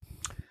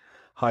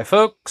Hi,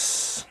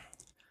 folks.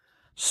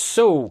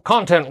 So,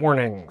 content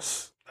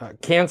warnings.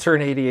 Cancer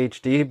and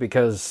ADHD,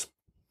 because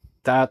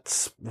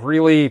that's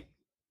really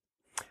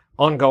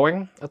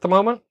ongoing at the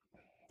moment.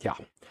 Yeah.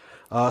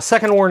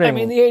 Second warning. I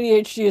mean, the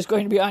ADHD is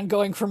going to be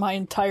ongoing for my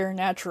entire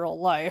natural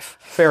life.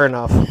 Fair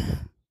enough.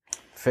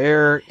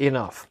 Fair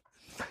enough.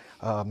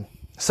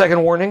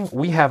 Second warning,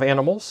 we have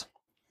animals,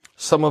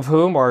 some of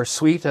whom are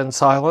sweet and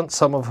silent,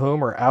 some of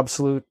whom are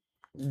absolute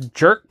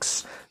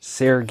jerks.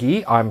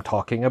 Sergey, I'm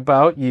talking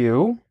about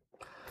you.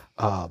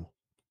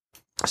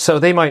 So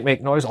they might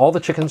make noise. All the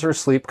chickens are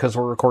asleep because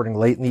we're recording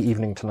late in the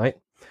evening tonight.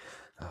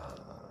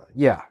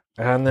 Yeah.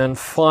 And then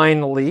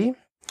finally,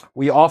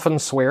 we often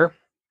swear.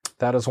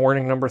 That is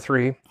warning number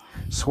 3.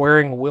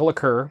 Swearing will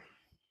occur.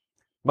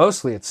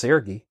 Mostly at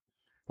Sergey.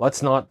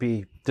 Let's not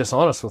be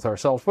dishonest with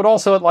ourselves, but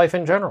also at life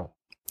in general.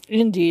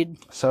 Indeed.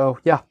 So,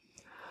 yeah.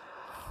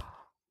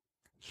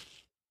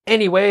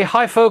 Anyway,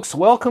 hi folks,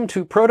 welcome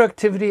to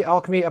Productivity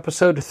Alchemy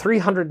episode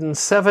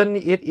 307.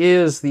 It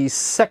is the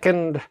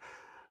second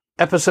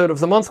episode of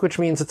the month, which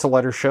means it's a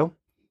letter show.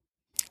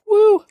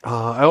 Woo!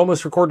 I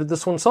almost recorded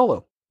this one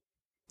solo,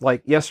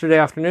 like yesterday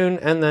afternoon,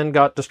 and then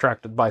got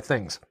distracted by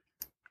things.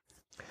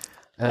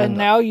 And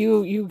now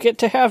you get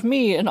to have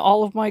me in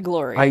all of my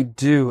glory. I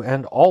do,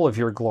 and all of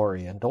your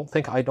glory, and don't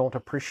think I don't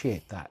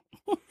appreciate that.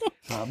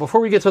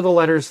 Before we get to the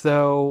letters,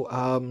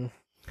 though,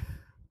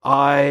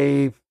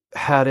 I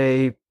had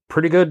a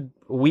pretty good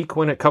week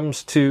when it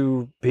comes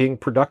to being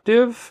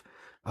productive.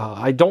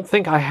 I don't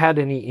think I had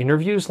any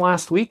interviews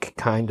last week.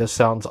 Kind of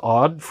sounds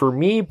odd for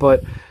me,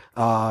 but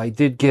I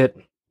did get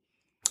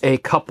a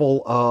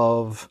couple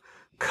of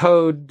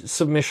code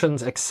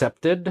submissions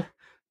accepted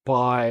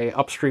by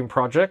upstream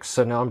projects.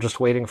 So now I'm just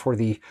waiting for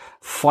the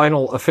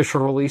final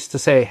official release to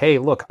say, hey,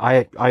 look,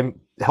 I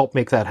helped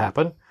make that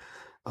happen.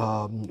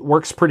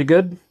 Works pretty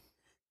good.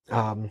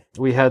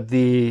 We had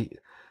the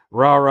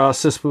Rah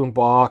Sis Boom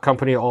Bah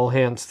company all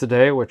hands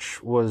today,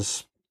 which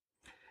was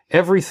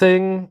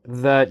everything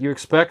that you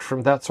expect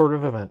from that sort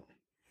of event.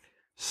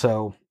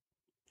 So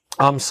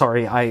I'm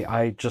sorry,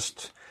 I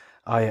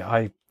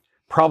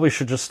probably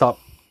should just stop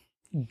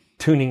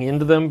tuning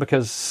into them,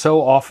 because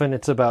so often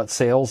it's about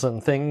sales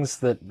and things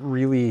that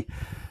really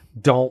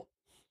don't,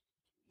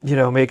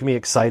 make me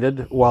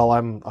excited while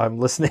I'm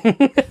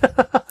listening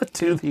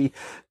to the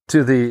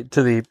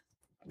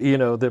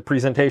the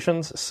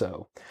presentations.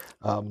 So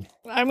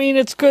I mean,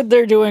 it's good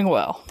they're doing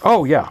well.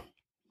 Oh yeah.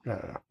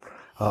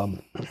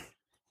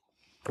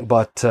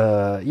 But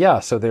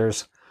so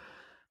there's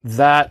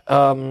that,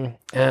 and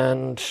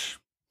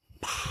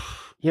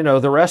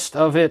the rest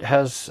of it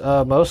has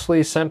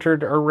mostly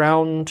centered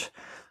around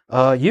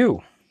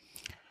you.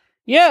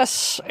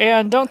 Yes,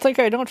 and don't think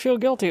I don't feel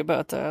guilty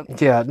about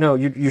that. Yeah, no,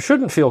 you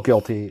shouldn't feel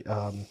guilty.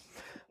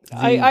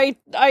 I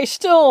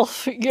still,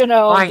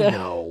 I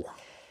know.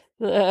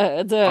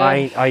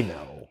 I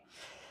know.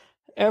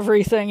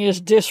 Everything is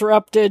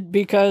disrupted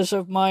because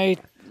of my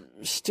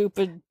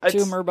stupid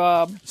tumor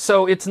bob.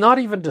 So it's not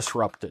even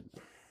disrupted.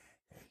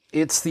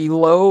 It's the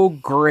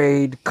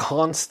low-grade,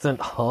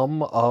 constant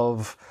hum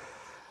of,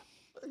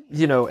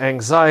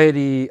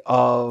 anxiety,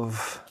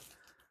 of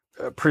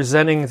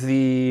presenting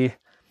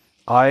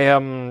I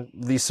am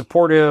the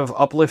supportive,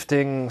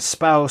 uplifting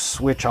spouse,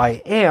 which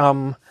I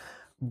am,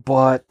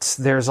 but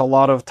there's a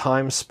lot of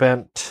time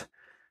spent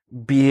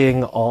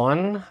being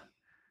on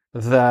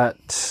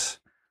that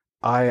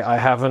I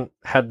haven't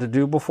had to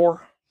do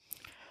before.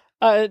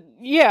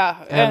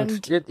 Yeah.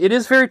 And it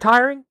is very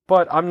tiring,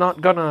 but I'm not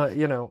gonna,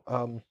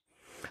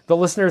 the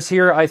listeners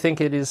here, I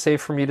think it is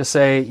safe for me to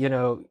say,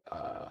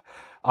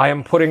 I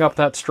am putting up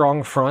that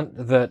strong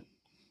front that,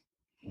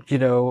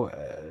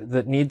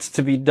 that needs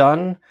to be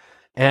done.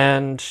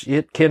 And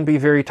it can be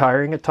very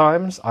tiring at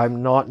times.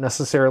 I'm not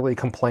necessarily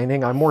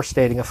complaining. I'm more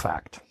stating a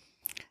fact.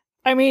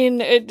 I mean,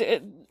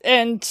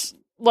 it's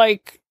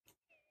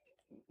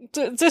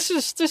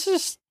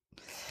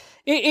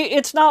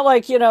not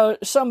like,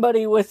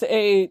 somebody with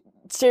a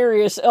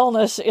serious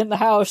illness in the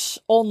house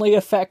only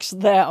affects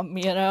them,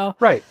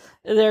 Right.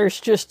 There's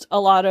just a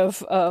lot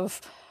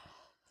of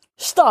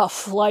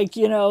stuff, like,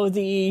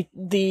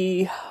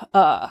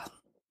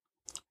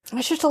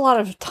 it's just a lot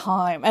of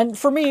time. And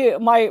for me,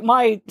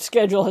 my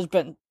schedule has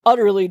been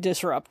utterly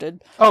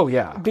disrupted. Oh,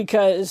 yeah.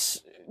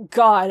 Because,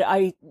 God,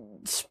 I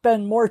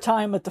spend more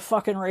time at the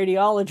fucking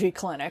radiology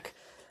clinic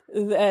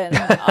than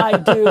I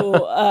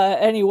do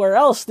anywhere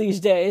else these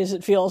days,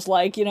 it feels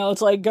like.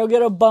 It's like, go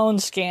get a bone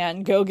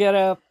scan, go get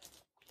a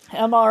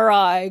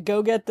MRI,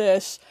 go get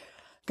this,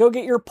 go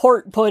get your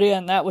port put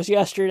in. That was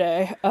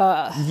yesterday.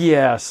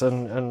 Yes,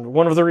 and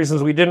one of the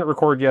reasons we didn't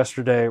record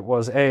yesterday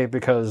was A,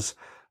 because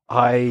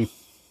I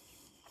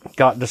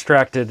got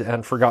distracted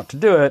and forgot to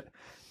do it,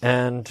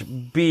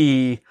 and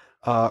B,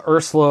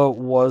 Ursula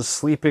was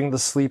sleeping the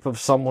sleep of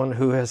someone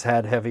who has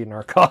had heavy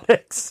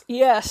narcotics.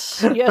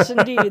 Yes,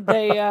 indeed.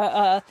 They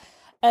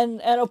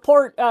and a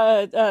port.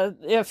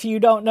 If you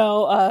don't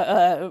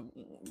know,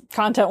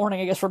 content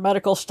warning, I guess, for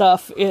medical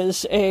stuff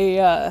is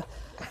a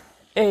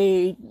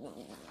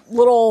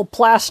little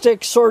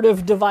plastic sort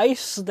of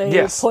device. They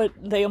Yes.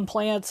 they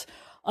implant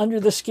under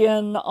the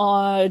skin,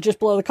 just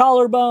below the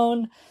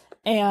collarbone,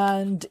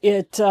 and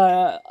it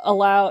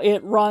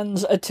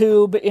runs a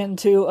tube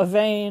into a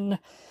vein,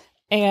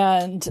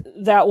 and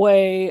that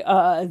way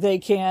they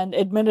can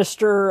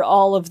administer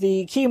all of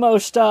the chemo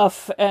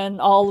stuff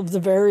and all of the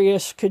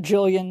various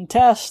cajillion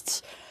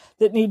tests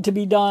that need to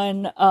be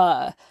done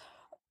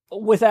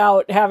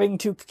without having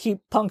to keep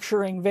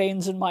puncturing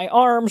veins in my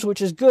arms,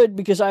 which is good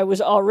because I was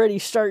already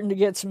starting to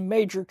get some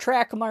major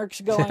track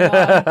marks going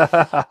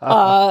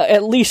on.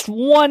 At least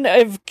one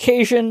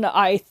occasion,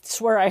 I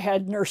swear I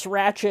had Nurse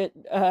Ratchet,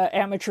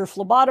 amateur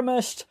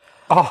phlebotomist.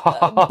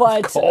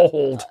 But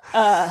cold.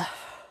 I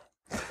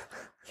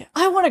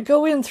want to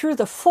go in through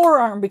the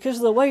forearm because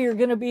of the way you're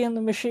going to be in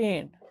the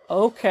machine.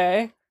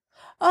 Okay.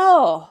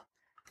 Oh,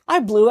 I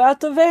blew out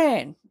the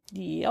vein.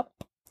 Yep.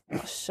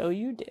 So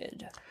you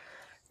did.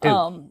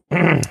 Ow.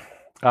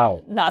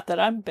 Not that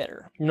I'm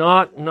bitter.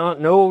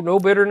 No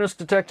bitterness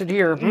detected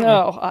here.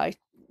 No, I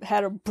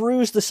had a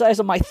bruise the size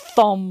of my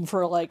thumb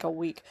for like a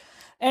week.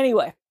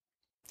 Anyway,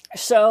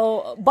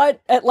 so, but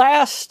at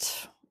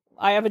last,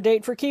 I have a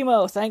date for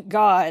chemo, thank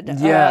God.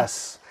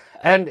 Yes.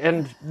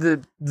 And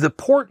the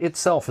port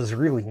itself is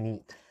really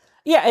neat.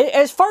 Yeah,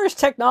 as far as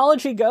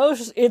technology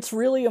goes, it's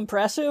really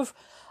impressive.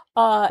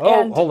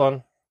 And hold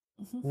on.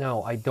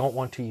 No, I don't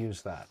want to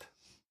use that.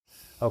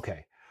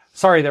 Okay.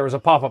 Sorry, there was a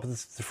pop-up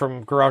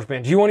from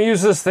GarageBand. Do you want to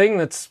use this thing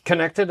that's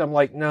connected? I'm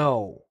like,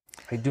 no,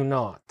 I do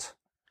not.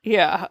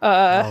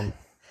 Yeah.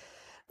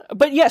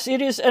 But yes,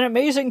 it is an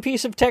amazing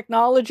piece of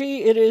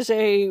technology. It is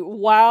a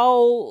wow,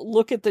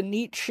 look at the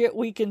neat shit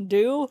we can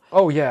do.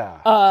 Oh,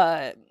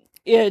 yeah.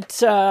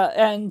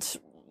 And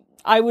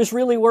I was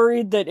really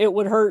worried that it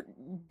would hurt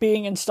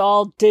being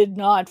installed. Did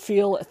not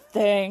feel a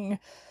thing.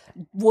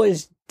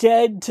 Was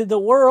dead to the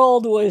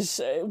world, was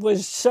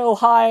so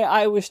high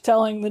I was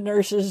telling the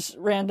nurses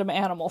random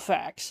animal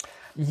facts.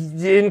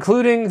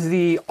 Including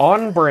the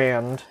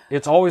on-brand,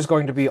 it's always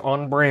going to be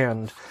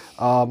on-brand,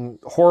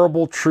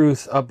 horrible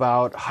truth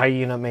about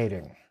hyena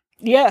mating.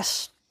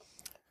 Yes.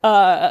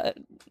 Yeah,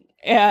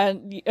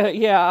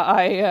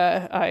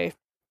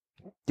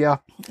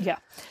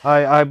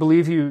 I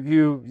believe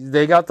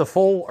they got the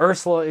full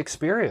Ursula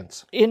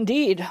experience.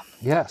 Indeed.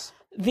 Yes.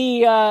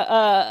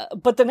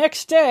 But the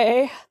next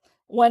day,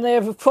 when they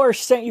have, of course,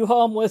 sent you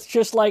home with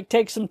just, like,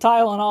 take some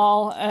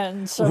Tylenol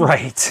and some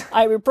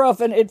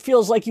ibuprofen, it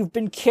feels like you've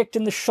been kicked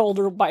in the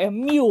shoulder by a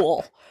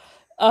mule.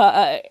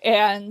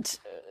 And,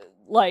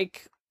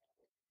 like,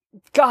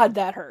 God,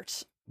 that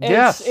hurts.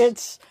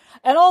 Yes.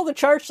 And all the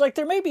charts, like,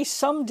 there may be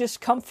some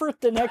discomfort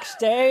the next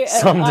day.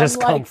 And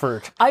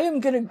discomfort. Like, I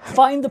am going to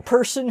find the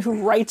person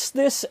who writes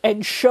this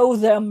and show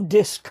them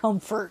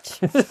discomfort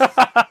with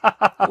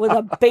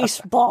a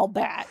baseball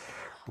bat.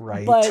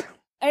 Right. But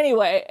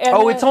anyway.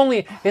 It's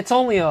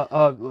only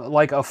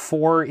a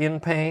 4 in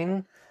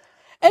pain.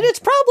 And it's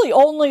probably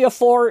only a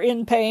 4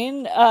 in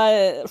pain,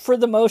 for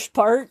the most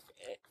part.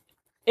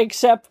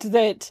 Except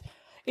that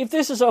if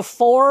this is a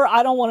 4,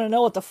 I don't want to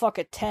know what the fuck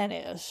a 10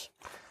 is.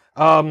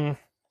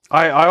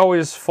 I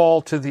always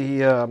fall to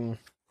the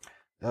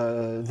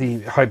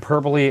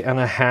hyperbole and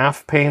a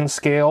half pain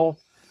scale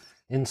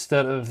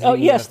instead of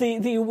the...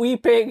 the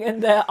weeping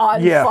and the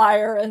on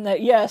fire and the,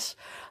 yes,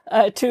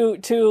 too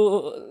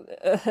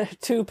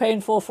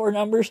painful for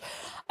numbers.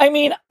 I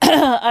mean,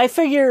 I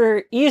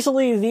figure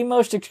easily the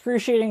most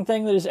excruciating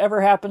thing that has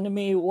ever happened to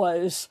me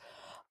was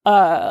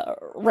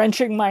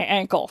wrenching my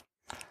ankle.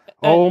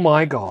 Oh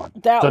my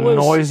God.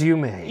 Noise you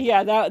made.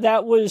 Yeah,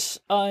 that was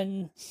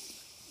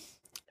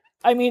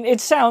I mean, it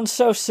sounds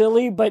so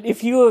silly, but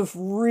if you have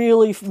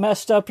really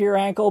messed up your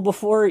ankle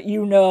before,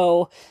 you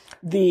know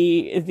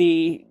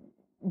the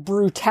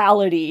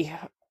brutality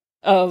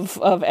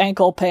of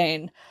ankle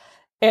pain.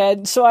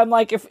 And so I'm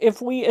like, if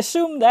we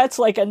assume that's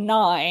like a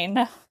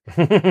 9,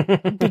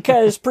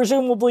 because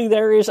presumably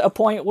there is a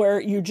point where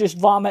you just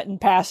vomit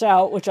and pass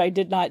out, which I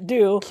did not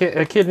do.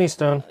 A kidney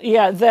stone.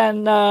 Yeah,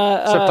 then...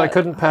 except I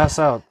couldn't pass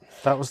out.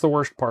 That was the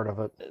worst part of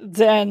it.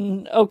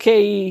 Then,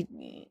 okay...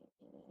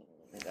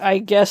 I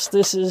guess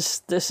this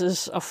is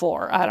a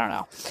 4. I don't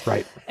know.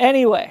 Right.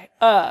 Anyway,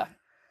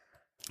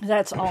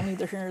 that's all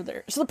neither here nor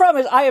there. So the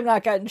problem is I have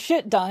not gotten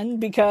shit done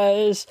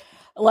because,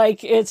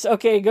 like, it's,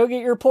 okay, go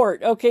get your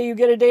report. Okay, you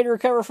get a day to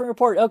recover from your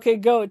report. Okay,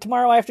 go.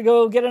 Tomorrow I have to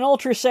go get an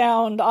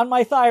ultrasound on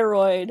my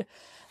thyroid.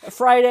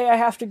 Friday I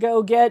have to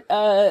go go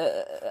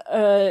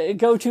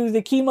to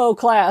the chemo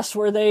class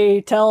where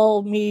they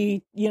tell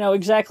me,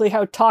 exactly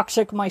how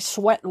toxic my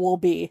sweat will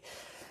be.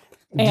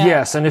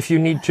 Yes, and if you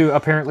need to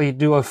apparently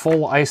do a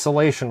full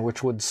isolation,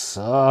 which would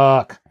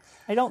suck.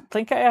 I don't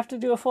think I have to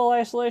do a full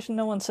isolation.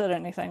 No one said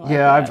anything like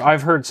that. Yeah,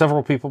 I've heard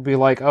several people be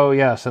like, "Oh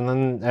yes,"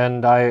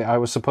 and I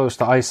was supposed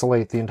to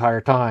isolate the entire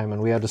time,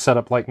 and we had to set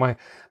up, like, my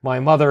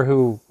mother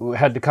who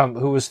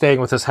was staying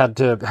with us had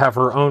to have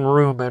her own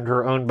room and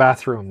her own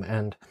bathroom,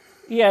 and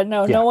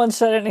no one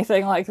said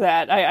anything like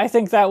that. I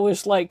think that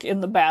was like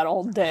in the bad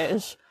old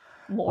days.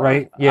 more.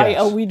 Right? Yes.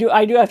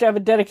 I do have to have a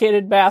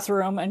dedicated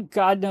bathroom, and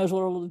God knows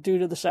what it will do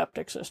to the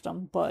septic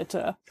system. But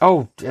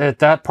at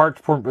that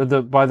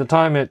by the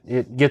time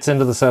it gets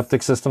into the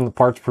septic system, the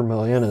parts per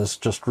million is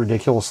just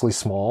ridiculously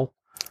small.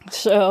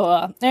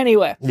 So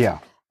anyway, yeah.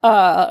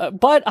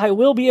 But I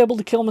will be able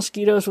to kill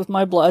mosquitoes with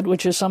my blood,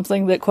 which is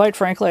something that, quite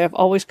frankly, I've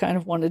always kind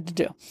of wanted to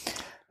do.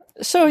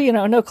 So,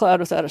 no cloud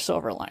without a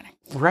silver lining.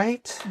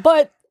 Right.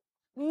 But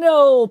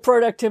no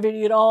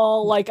productivity at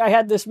all. Like, I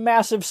had this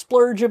massive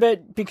splurge of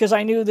it because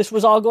I knew this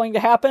was all going to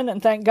happen,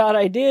 and thank God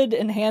I did,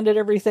 and handed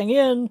everything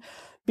in,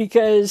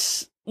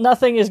 because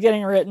nothing is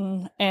getting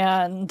written,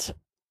 and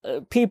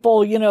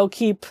people,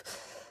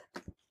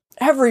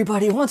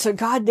 everybody wants a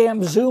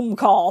goddamn Zoom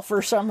call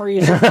for some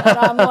reason. And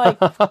I'm like,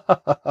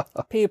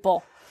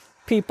 people,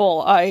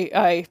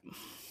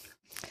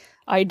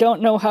 I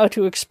don't know how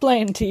to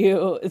explain to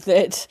you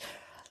that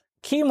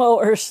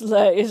Chemo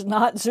Ursula is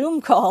not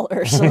Zoom call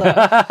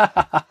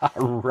Ursula.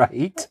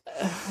 Right.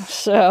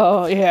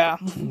 So, yeah.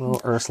 Chemo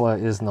Ursula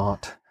is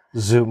not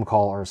Zoom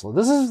call Ursula.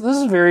 This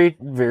is very,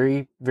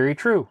 very, very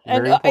true.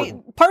 Very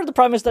important. Part of the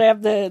problem is that I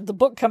have the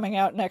book coming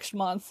out next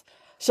month.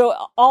 So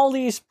all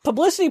these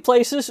publicity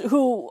places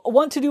who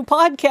want to do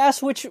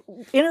podcasts,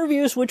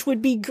 interviews, which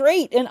would be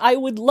great, and I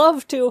would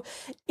love to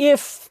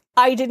if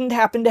I didn't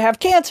happen to have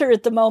cancer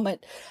at the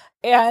moment.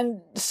 And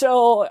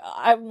so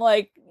I'm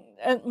like,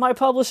 and my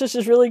publicist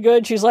is really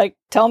good. She's like,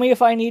 tell me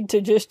if I need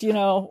to just, send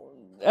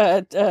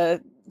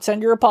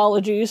your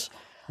apologies.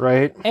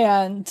 Right.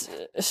 And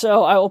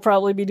so I will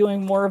probably be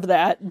doing more of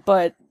that,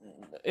 but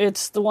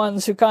it's the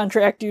ones who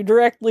contract you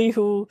directly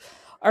who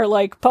are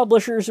like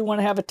publishers who want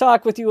to have a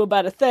talk with you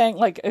about a thing,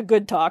 like a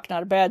good talk,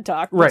 not a bad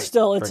talk. But right.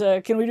 Still, it's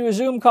can we do a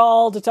Zoom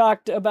call to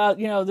talk about,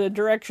 the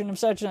direction of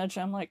such and such?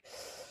 I'm like,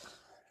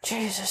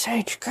 Jesus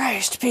H.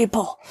 Christ,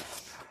 people.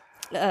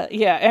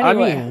 Yeah,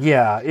 anyway. I mean,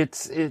 yeah,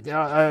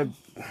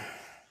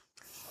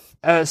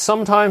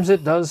 sometimes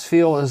it does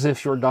feel as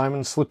if your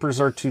diamond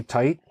slippers are too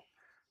tight,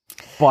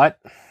 but...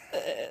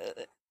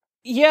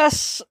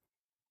 yes,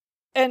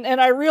 and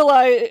I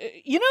realize,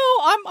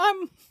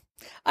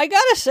 I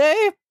gotta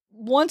say,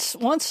 once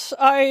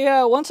I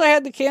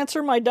had the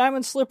cancer, my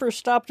diamond slippers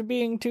stopped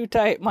being too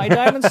tight. My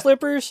diamond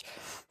slippers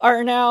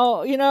are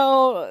now,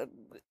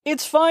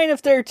 it's fine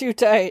if they're too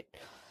tight.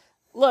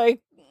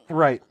 Like,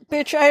 right.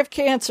 Bitch, I have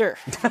cancer.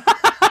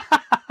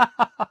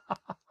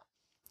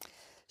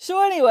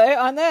 So anyway,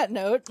 on that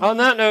note,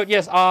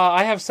 yes,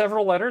 I have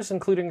several letters,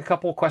 including a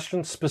couple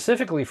questions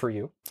specifically for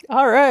you.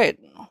 All right.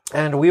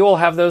 And we will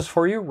have those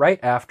for you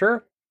right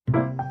after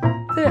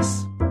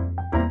this.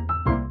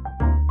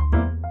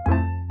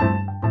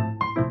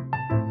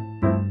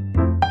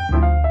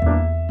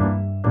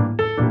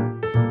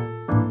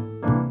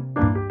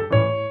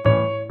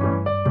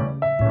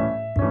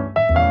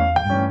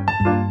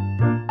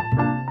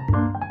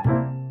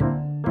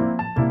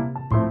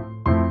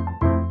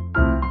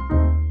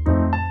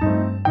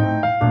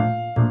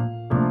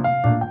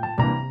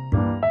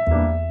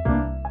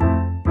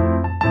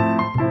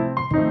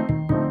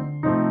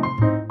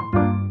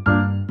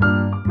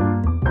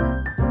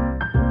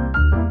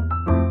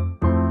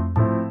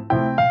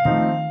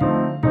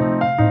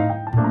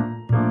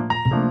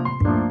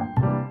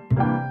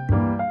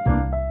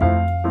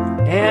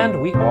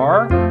 And we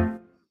are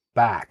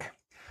back.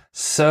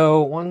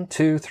 So 1,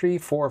 2, 3,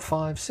 4,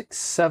 5, 6,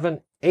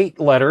 7, 8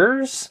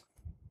 letters.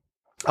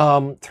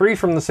 3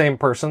 from the same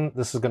person.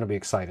 This is going to be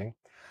exciting.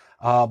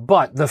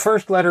 But the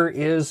first letter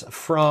is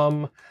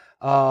from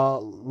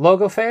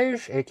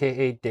Logophage,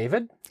 aka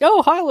David.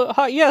 Oh,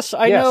 hi, yes,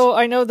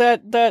 I know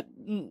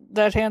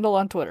that handle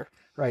on Twitter.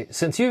 Right.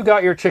 Since you've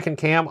got your chicken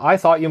cam, I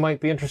thought you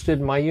might be interested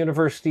in my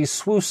university's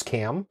swoosh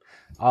cam.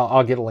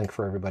 I'll get a link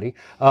for everybody.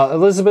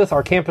 Elizabeth,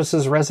 our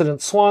campus's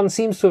resident swan,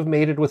 seems to have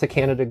mated with a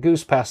Canada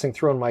goose passing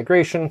through on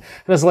migration and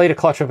has laid a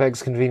clutch of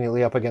eggs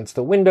conveniently up against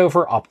a window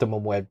for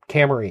optimum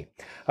webcamery.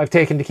 I've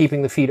taken to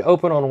keeping the feed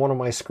open on one of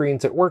my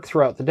screens at work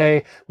throughout the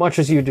day, much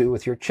as you do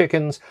with your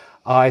chickens.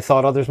 I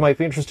thought others might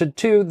be interested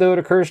too, though it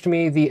occurs to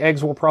me the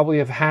eggs will probably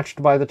have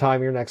hatched by the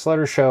time your next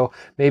letter show.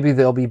 Maybe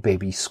they'll be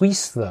baby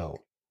Swiss,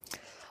 though.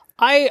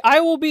 I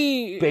will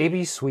be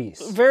baby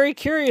Swiss. Very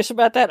curious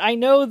about that. I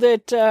know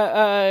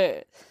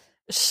that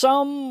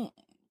some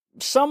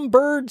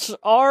birds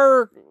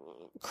are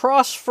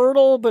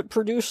cross-fertile but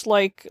produce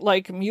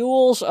like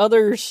mules.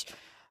 Others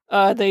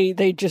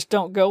they just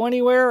don't go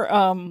anywhere.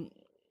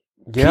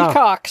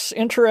 Peacocks,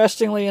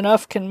 interestingly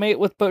enough, can mate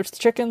with both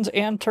chickens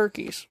and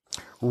turkeys.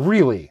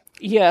 Really?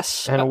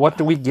 Yes. And what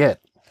do we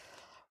get?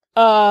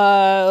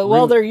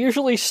 Well, they're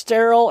usually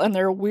sterile and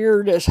they're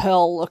weird as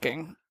hell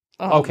looking.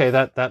 Okay,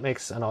 that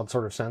makes an odd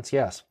sort of sense.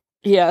 Yes.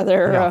 Yeah,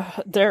 there's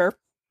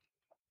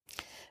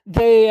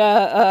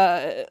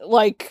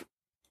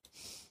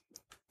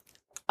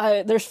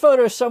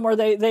photos somewhere.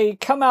 They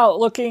come out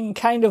looking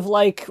kind of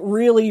like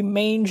really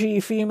mangy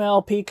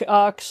female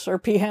peacocks or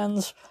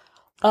peahens.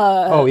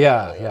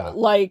 Yeah.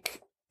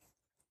 Like,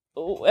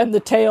 and the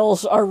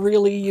tails are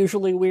really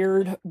usually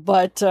weird,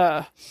 but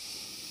I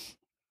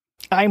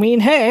mean,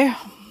 hey.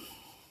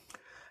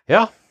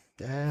 Yeah.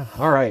 Yeah,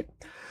 all right.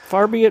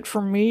 Far be it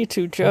from me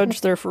to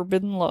judge their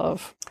forbidden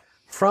love.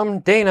 From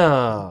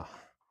Dana.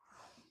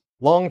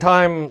 Long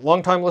time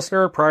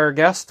listener, prior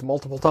guest,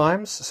 multiple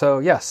times. So,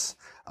 yes.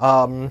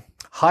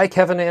 Hi,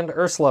 Kevin and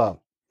Ursula.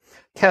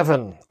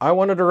 Kevin, I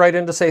wanted to write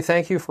in to say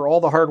thank you for all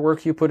the hard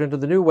work you put into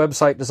the new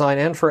website design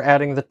and for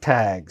adding the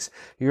tags.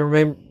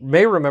 You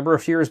may remember a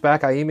few years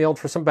back I emailed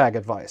for some bag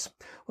advice.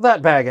 Well,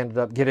 that bag ended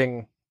up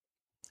getting...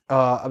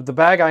 the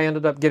bag I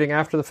ended up getting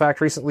after the fact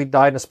recently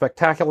died in a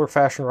spectacular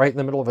fashion right in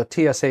the middle of a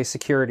TSA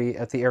security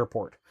at the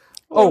airport.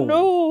 Oh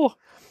no!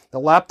 The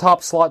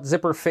laptop slot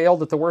zipper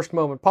failed at the worst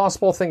moment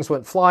possible. Things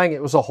went flying.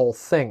 It was a whole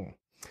thing.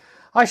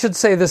 I should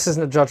say this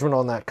isn't a judgment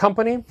on that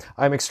company.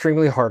 I'm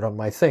extremely hard on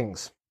my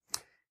things.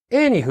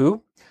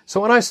 Anywho,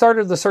 so when I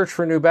started the search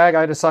for a new bag,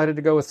 I decided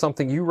to go with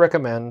something you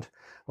recommend.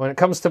 When it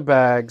comes to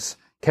bags,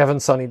 Kevin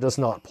Sonny does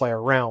not play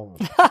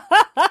around.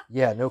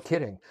 Yeah, no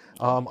kidding.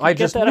 I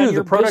just knew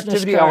the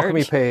Productivity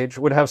Alchemy page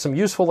would have some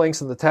useful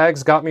links, and the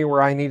tags got me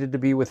where I needed to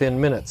be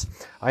within minutes.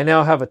 I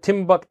now have a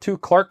Timbuktu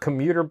Clark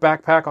commuter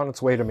backpack on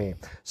its way to me.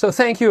 So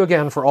thank you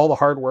again for all the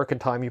hard work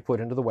and time you put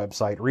into the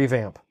website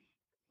revamp.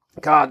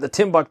 God, the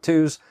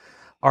Timbuktus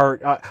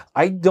are...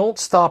 I don't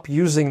stop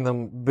using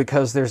them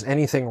because there's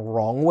anything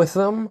wrong with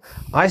them.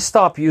 I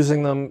stop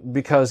using them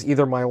because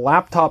either my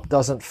laptop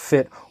doesn't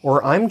fit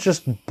or I'm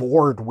just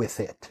bored with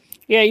it.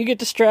 Yeah, you get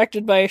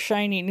distracted by a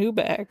shiny new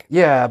bag.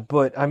 Yeah,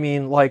 but I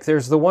mean, like,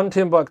 there's the one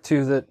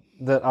Timbuktu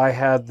that I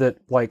had that,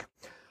 like,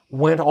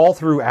 went all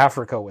through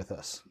Africa with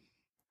us.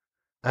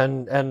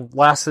 And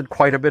lasted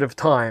quite a bit of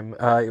time.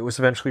 It was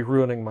eventually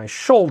ruining my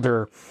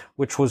shoulder,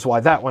 which was why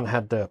that one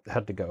had to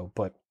go.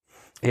 But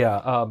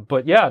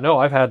yeah, no,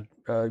 I've had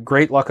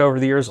great luck over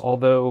the years.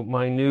 Although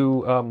my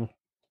new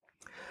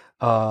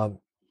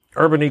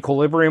Urban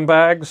Equilibrium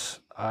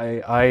bags,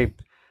 I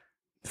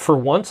for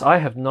once I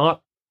have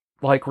not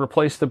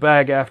replaced the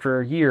bag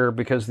after a year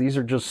because these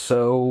are just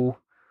so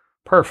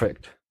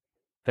perfect.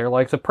 They're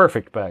like the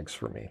perfect bags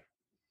for me.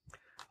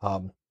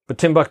 But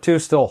Timbuktu,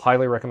 still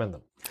highly recommend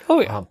them. Oh,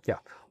 yeah. Yeah.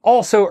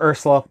 Also,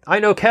 Ursula, I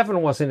know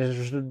Kevin wasn't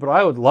interested, but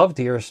I would love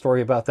to hear a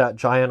story about that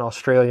giant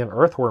Australian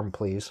earthworm,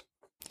 please.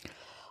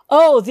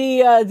 Oh,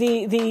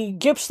 the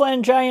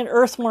Gippsland giant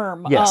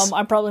earthworm. Yes.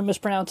 I'm probably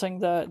mispronouncing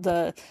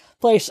the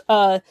place.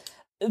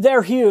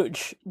 They're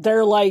huge.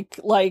 They're like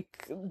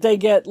they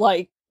get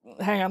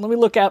hang on, let me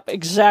look up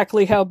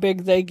exactly how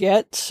big they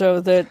get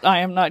so that I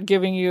am not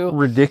giving you...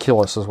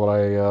 Ridiculous is what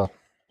I...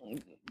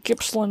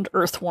 Gippsland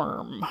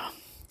earthworm.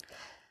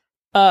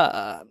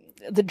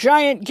 The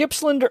giant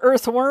Gippsland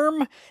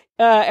earthworm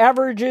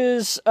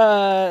averages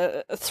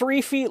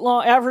 3 feet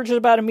long, averages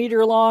about a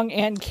meter long,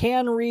 and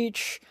can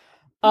reach...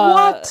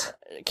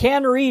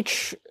 Can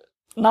reach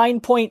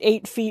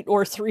 9.8 feet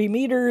or 3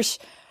 meters,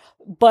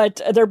 but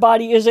their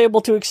body is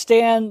able to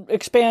expand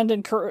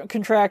and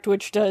contract,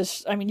 which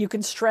does, I mean, you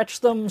can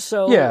stretch them,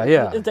 so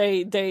yeah.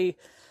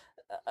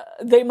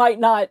 They might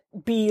not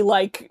be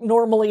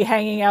normally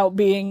hanging out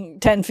being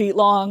 10 feet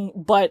long,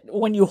 but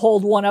when you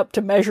hold one up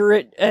to measure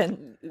it,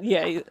 and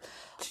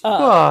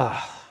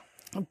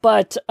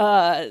but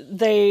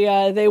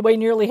they weigh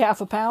nearly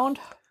half a pound.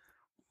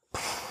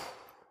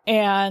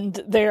 And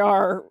they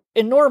are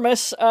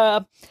enormous.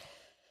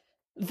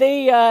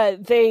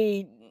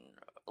 They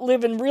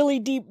live in really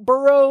deep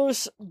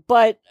burrows,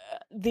 but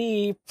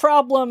the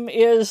problem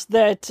is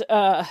that,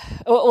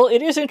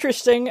 it is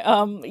interesting.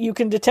 You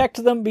can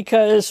detect them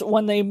because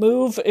when they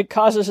move, it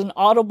causes an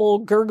audible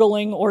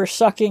gurgling or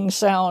sucking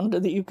sound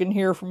that you can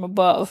hear from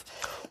above.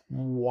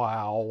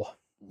 Wow.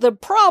 The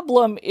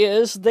problem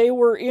is they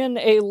were in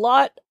a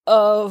lot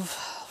of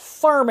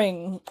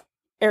farming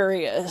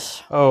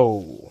areas.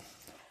 Oh.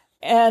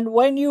 And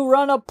when you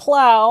run a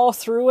plow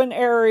through an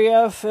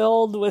area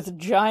filled with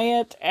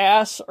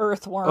giant-ass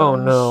earthworms...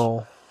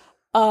 Oh,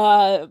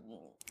 no.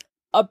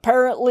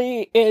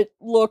 Apparently it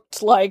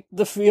looked like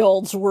the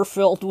fields were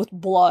filled with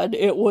blood.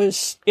 It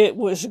was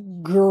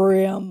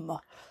grim.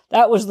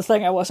 That was the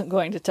thing I wasn't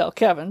going to tell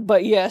Kevin,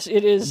 but yes,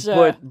 it is...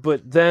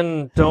 But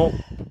then don't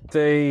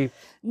they...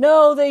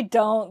 No, they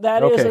don't.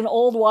 That is Okay. an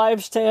old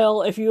wives'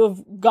 tale. If you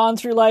have gone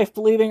through life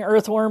believing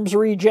earthworms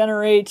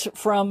regenerate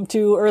from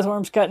 2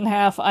 earthworms cut in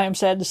half, I am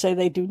sad to say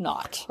they do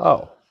not.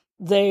 Oh.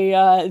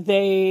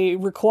 They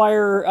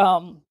require...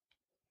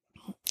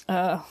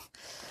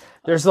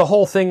 There's the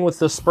whole thing with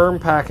the sperm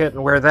packet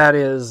and where that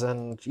is,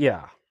 and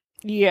yeah.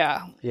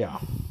 Yeah. Yeah.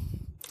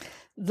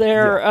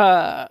 They're,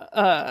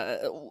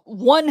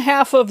 one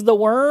half of the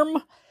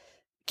worm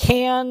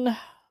can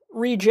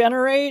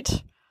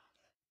regenerate,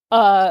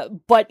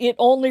 but it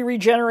only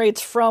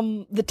regenerates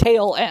from the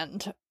tail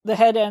end. The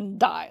head end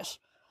dies.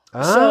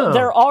 Oh. So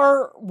there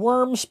are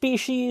worm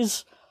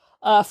species,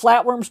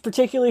 flatworms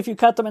particularly, if you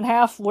cut them in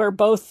half, where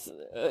both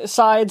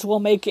sides will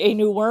make a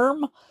new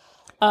worm.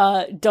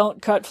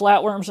 Don't cut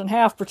flatworms in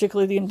half,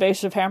 particularly the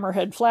invasive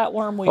hammerhead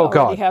flatworm. We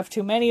already have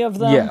too many of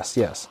them.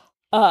 Yes.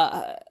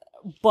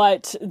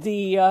 But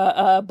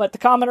the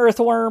common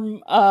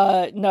earthworm,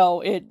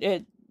 no,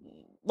 it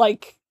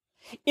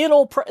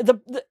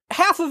the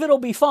half of it'll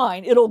be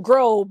fine. It'll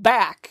grow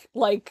back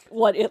like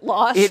what it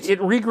lost. It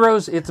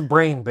regrows its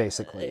brain,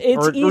 basically.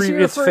 It's easier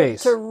its for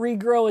face. it to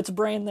regrow its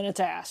brain than its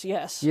ass,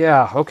 yes.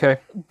 Yeah, okay.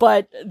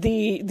 But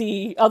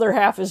the other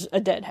half is a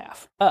dead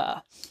half.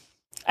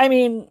 I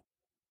mean,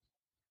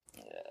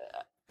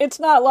 it's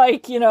not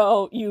like,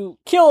 you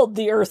killed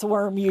the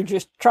earthworm, you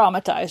just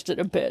traumatized it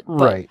a bit.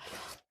 Right.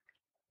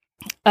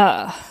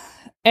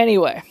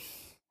 Anyway.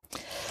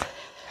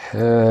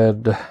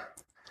 Head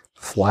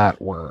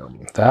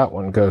flatworm. That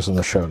one goes in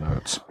the show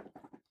notes.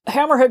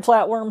 Hammerhead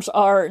flatworms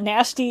are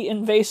nasty,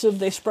 invasive.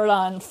 They spread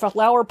on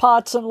flower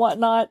pots and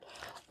whatnot.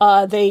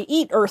 They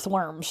eat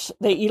earthworms.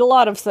 They eat a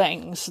lot of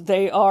things.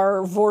 They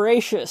are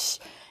voracious.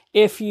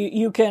 If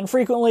you can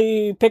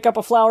frequently pick up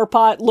a flower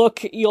pot,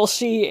 look, you'll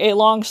see a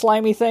long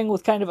slimy thing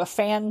with kind of a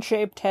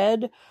fan-shaped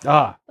head.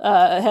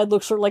 Head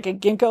looks sort of like a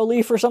ginkgo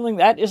leaf or something.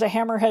 That is a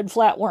hammerhead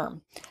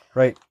flatworm.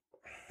 Right.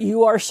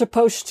 You are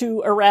supposed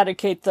to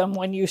eradicate them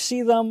when you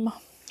see them.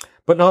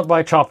 But not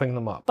by chopping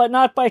them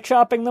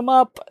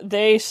up.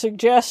 They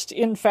suggest,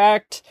 in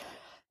fact,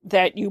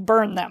 that you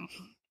burn them.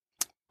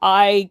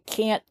 I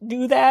can't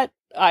do that.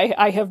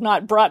 I have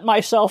not brought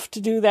myself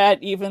to do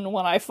that. Even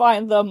when I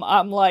find them,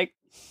 I'm like,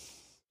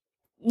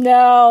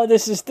 no,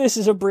 this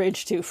is a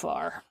bridge too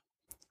far.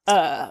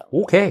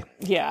 Okay.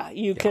 Yeah,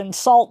 you can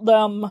salt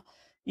them.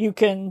 You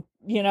can,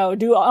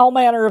 do all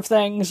manner of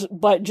things,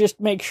 but just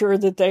make sure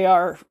that they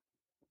are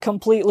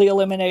completely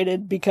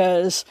eliminated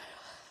because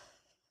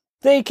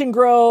they can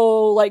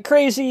grow like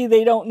crazy.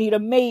 They don't need a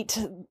mate.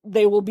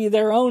 They will be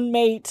their own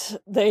mate.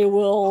 They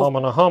will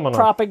Homina.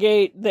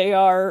 propagate. They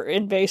are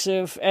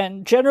invasive.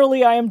 And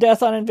generally I am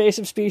death on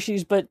invasive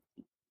species, but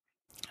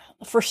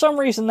for some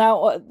reason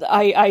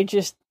I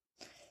just,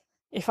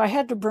 if I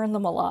had to burn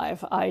them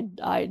alive, I'd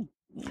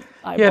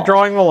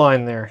drawing the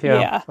line there.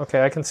 Yeah.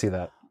 Okay, I can see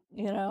that.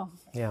 Yeah.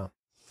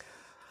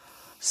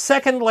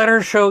 Second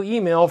letter show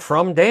email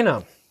from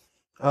Dana.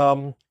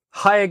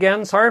 Hi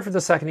again. Sorry for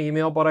the second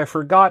email, but I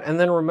forgot and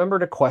then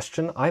remembered a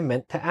question I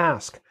meant to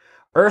ask.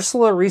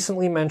 Ursula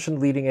recently mentioned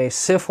leading a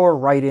SIF or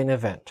write-in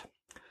event.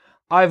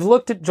 I've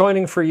looked at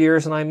joining for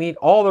years and I meet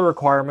all the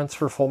requirements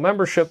for full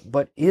membership,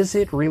 but is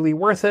it really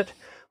worth it?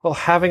 Will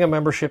having a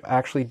membership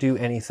actually do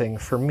anything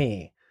for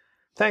me?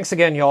 Thanks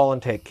again, y'all,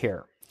 and take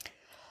care.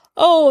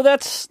 Oh,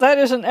 that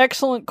is an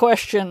excellent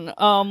question.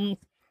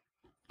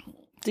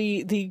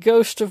 The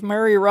ghost of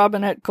Mary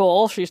Robinette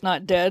Cole, she's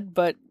not dead,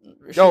 but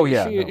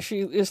she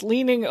is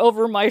leaning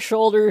over my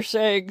shoulder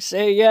saying,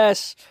 "Say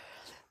yes."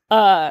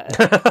 And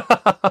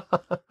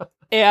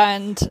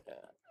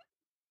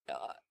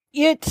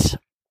it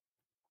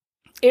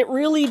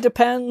really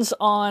depends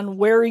on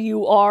where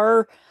you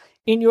are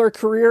in your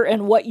career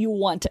and what you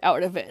want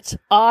out of it.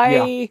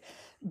 I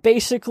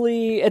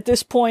basically, at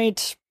this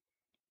point,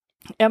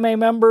 am a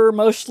member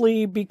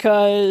mostly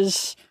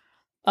because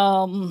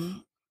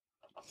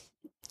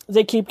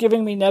they keep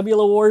giving me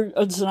Nebula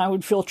awards and I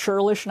would feel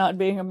churlish not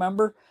being a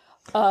member,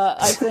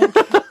 I think.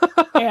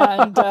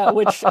 And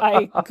which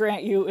I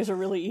grant you is a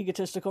really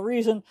egotistical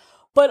reason.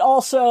 But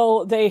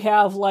also they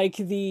have like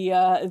the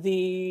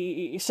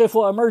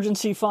SIFWA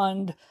emergency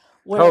fund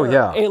where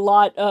a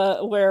lot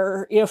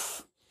where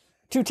if,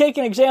 to take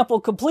an example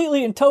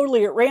completely and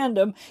totally at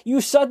random,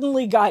 you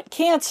suddenly got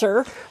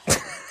cancer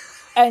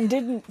and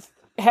didn't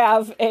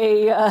have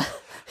a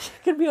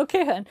could be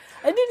okay, hon.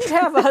 I didn't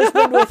have a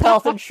husband with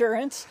health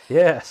insurance.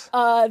 Yes.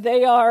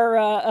 They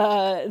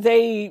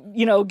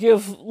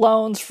give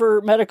loans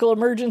for medical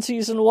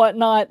emergencies and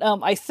whatnot.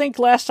 I think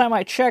last time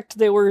I checked,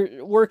 they were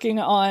working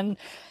on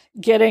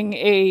getting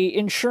a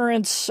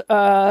insurance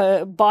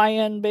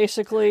buy-in,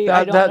 basically.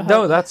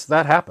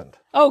 That happened.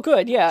 Oh,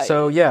 good, yeah.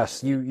 So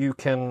yes, you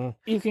can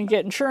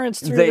get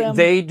insurance through them.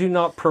 They do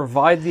not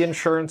provide the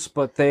insurance,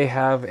 but they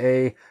have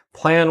a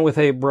plan with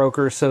a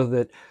broker so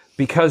that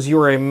because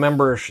you're a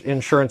member,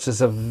 insurance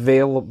is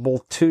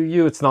available to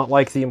you. It's not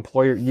like the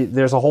employer.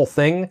 There's a whole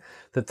thing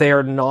that they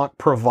are not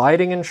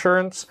providing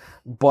insurance,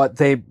 but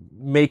they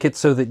make it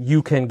so that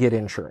you can get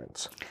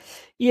insurance.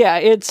 Yeah,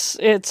 it's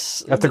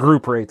at the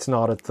group rates,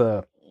 not at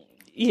the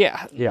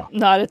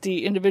not at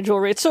the individual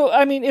rates. So,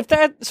 I mean, if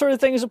that sort of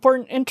thing is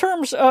important in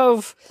terms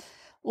of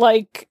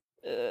like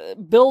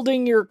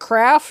building your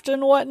craft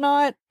and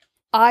whatnot,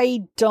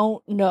 I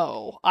don't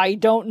know. I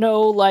don't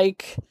know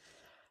like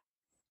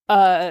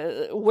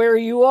where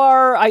you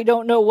are. I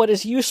don't know what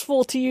is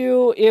useful to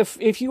you.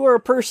 If you are a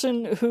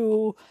person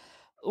who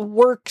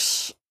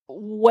works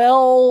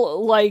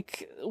well,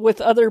 like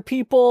with other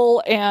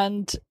people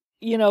and,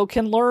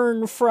 can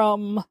learn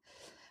from,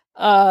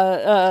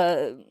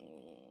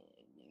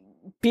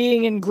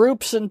 being in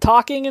groups and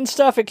talking and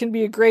stuff, it can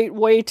be a great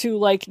way to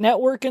like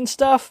network and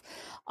stuff.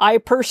 I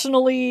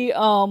personally,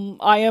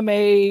 I am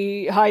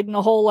a hide in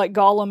a hole like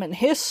Gollum and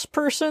Hiss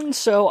person,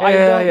 so I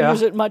don't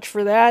use it much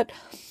for that.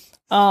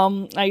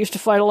 I used to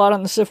fight a lot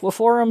on the SIFWA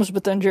forums,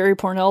 but then Jerry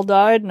Pornell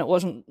died, and it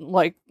wasn't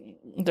like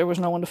there was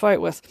no one to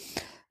fight with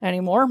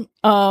anymore.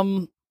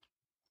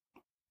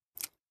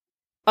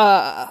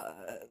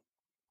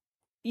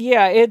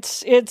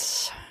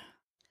 It's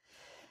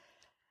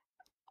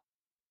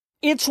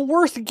it's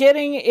worth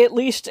getting at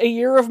least a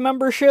year of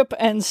membership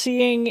and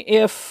seeing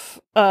if,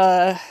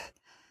 I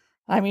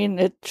mean,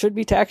 it should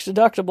be tax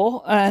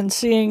deductible, and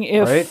seeing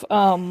if,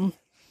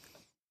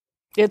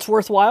 it's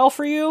worthwhile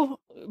for you,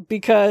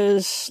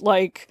 because,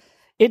 like,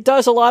 it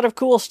does a lot of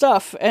cool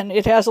stuff, and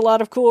it has a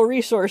lot of cool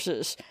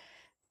resources,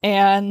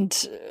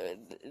 and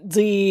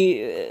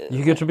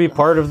you get to be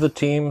part of the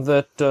team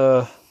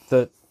that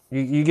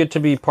you get to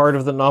be part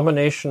of the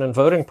nomination and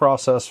voting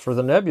process for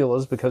the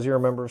nebulas because you're a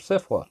member of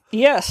SIFWA.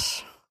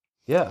 Yes.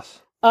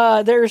 Yes.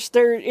 There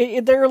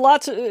are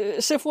lots of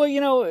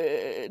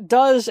SIFWA,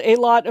 does a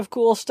lot of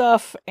cool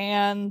stuff,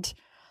 and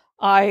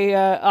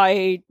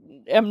I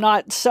am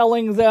not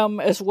selling them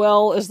as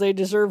well as they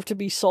deserve to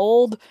be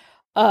sold.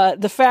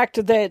 The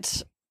fact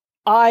that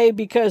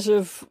because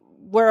of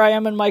where I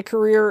am in my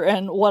career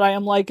and what I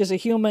am like as a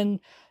human,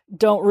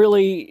 don't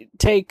really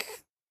take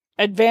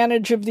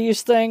advantage of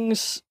these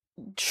things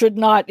should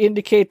not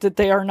indicate that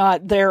they are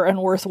not there and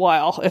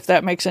worthwhile, if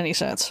that makes any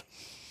sense.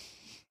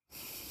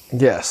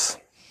 Yes.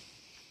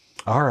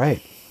 All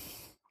right.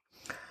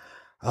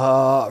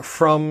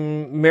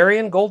 From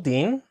Marion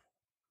Goldine,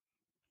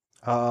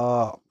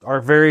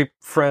 our very good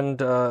friend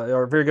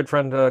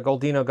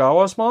Goldino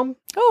Gawa's mom.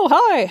 Oh,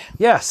 hi.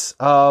 Yes.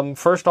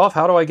 First off,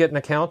 how do I get an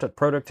account at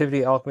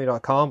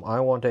productivityalchemy.com?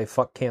 I want a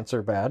fuck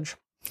cancer badge.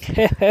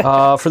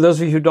 For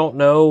those of you who don't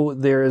know,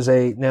 there is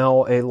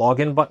now a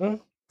login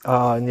button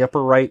in the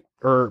upper right,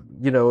 or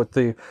at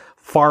the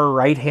far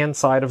right hand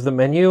side of the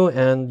menu,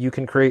 and you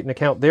can create an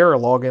account there or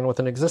log in with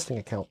an existing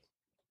account.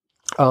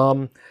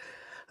 And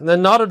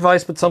then, not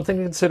advice, but something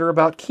to consider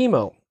about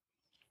chemo.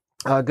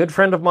 A good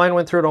friend of mine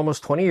went through it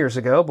almost 20 years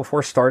ago.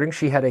 Before starting,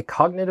 she had a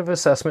cognitive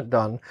assessment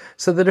done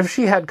so that if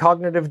she had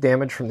cognitive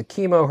damage from the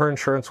chemo, her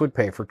insurance would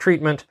pay for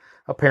treatment.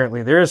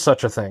 Apparently there is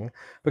such a thing,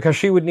 because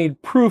she would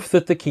need proof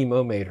that the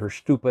chemo made her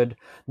stupid,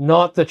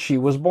 not that she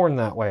was born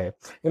that way,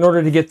 in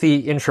order to get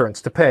the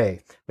insurance to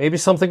pay. Maybe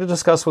something to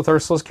discuss with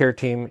Ursula's care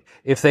team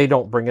if they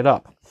don't bring it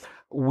up.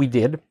 We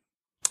did,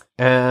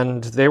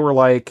 and they were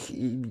like,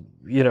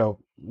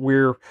 that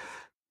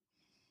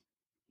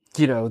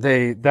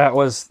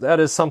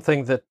is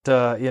something that,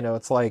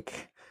 it's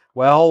like,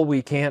 well,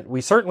 we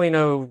certainly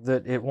know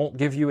that it won't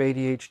give you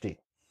ADHD.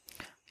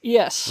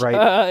 Yes.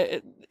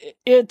 Right.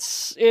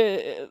 It's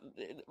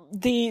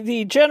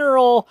the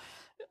general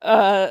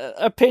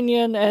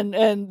opinion,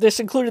 and this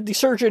included the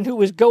surgeon who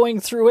was going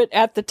through it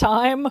at the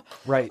time,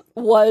 right,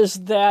 was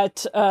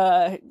that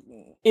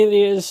it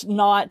is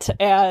not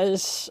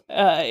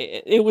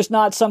it was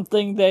not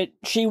something that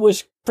she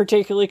was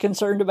particularly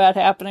concerned about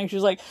happening. She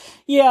was like,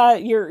 yeah,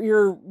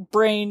 your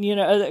brain,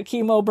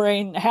 chemo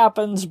brain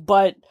happens,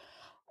 but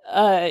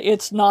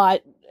it's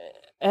not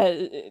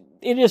it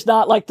is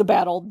not like the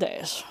bad old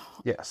days.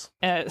 Yes.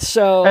 And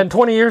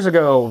 20 years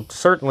ago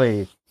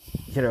certainly,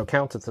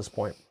 counts at this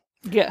point.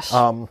 Yes.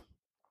 All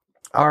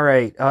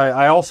right.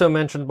 I also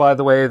mentioned, by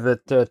the way,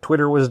 that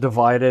Twitter was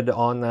divided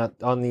on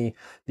the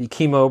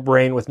chemo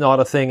brain with not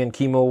a thing, and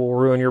chemo will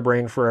ruin your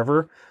brain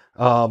forever,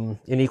 in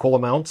equal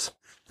amounts.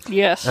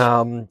 Yes.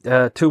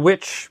 To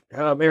which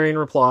Marion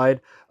replied,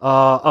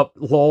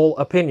 lol,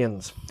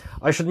 opinions.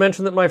 I should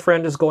mention that my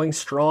friend is going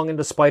strong, and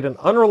despite an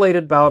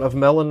unrelated bout of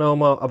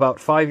melanoma about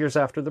 5 years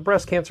after the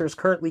breast cancer, is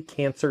currently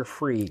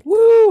cancer-free.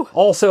 Woo!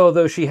 Also,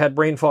 though she had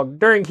brain fog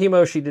during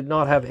chemo, she did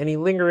not have any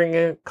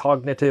lingering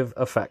cognitive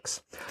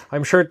effects.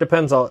 I'm sure it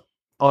depends on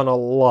a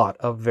lot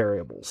of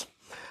variables.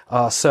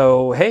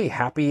 So, hey,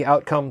 happy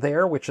outcome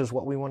there, which is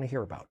what we want to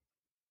hear about.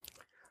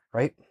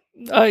 Right?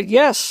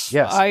 Yes.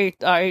 Yes.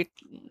 I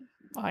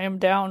am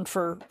down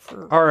for...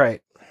 All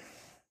right.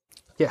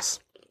 Yes.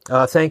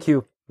 Thank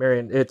you,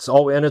 Marion. It's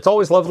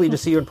always lovely to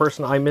see you in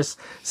person. I miss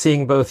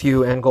seeing both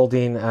you and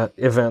Goldine at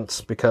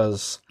events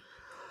because,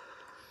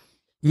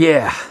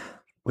 yeah,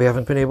 we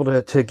haven't been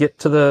able to get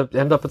to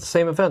end up at the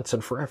same events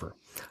in forever.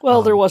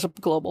 Well, there was a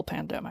global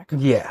pandemic.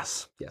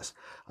 Yes.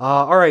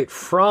 All right.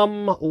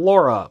 From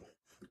Laura.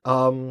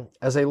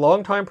 As a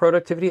longtime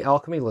Productivity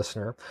Alchemy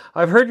listener,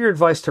 I've heard your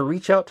advice to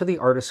reach out to the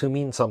artists who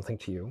mean something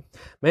to you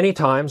many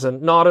times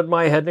and nodded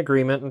my head in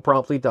agreement and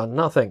promptly done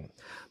nothing.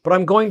 But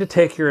I'm going to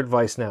take your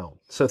advice now.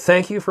 So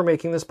thank you for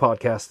making this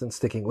podcast and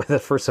sticking with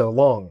it for so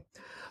long.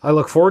 I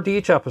look forward to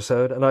each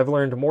episode, and I've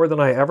learned more than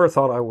I ever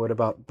thought I would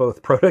about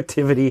both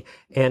productivity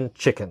and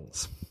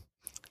chickens.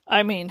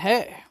 I mean,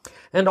 hey.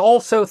 And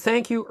also,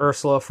 thank you,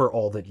 Ursula, for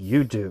all that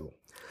you do.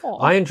 Aww.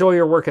 I enjoy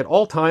your work at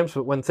all times,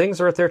 but when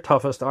things are at their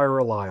toughest, I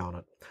rely on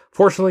it.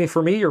 Fortunately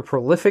for me, your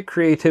prolific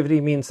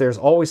creativity means there's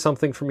always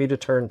something for me to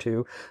turn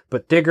to,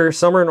 but Digger,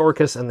 Summer and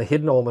Orcus, and the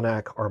Hidden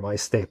Almanac are my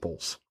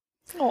staples.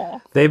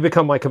 Aww. They've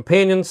become my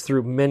companions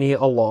through many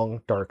a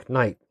long, dark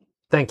night.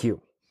 Thank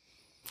you.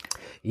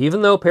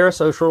 Even though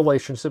parasocial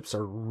relationships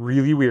are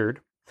really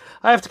weird,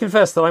 I have to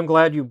confess that I'm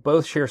glad you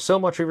both share so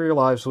much of your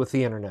lives with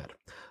the internet.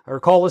 I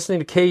recall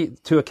listening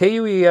to a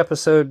KUEC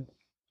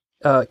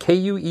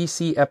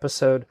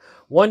episode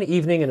one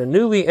evening in a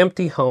newly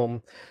empty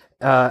home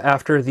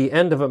after the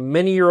end of a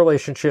many-year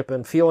relationship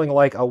and feeling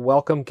like a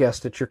welcome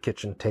guest at your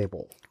kitchen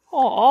table.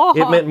 Aw.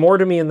 It meant more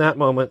to me in that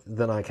moment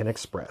than I can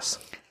express.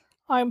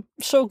 I'm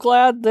so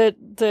glad that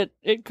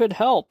it could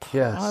help.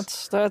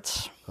 Yes.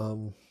 That's.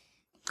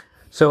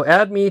 So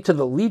add me to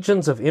the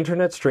legions of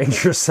internet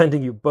strangers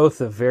sending you both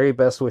the very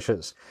best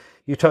wishes.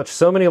 You touch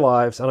so many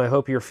lives, and I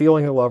hope you're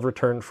feeling the love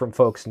returned from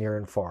folks near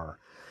and far.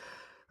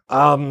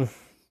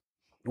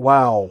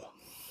 Wow.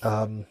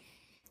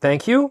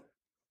 Thank you.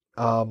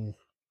 Hang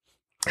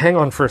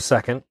on for a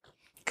second.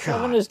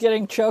 Kevin is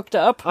getting choked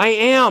up. I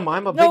am.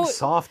 I'm a big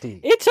softie.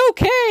 It's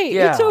okay.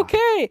 Yeah. It's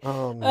okay.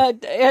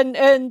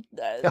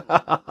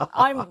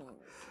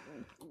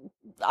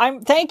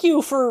 I'm thank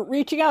you for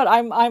reaching out.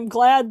 I'm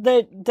glad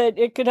that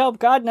it could help.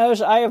 God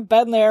knows I have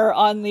been there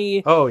on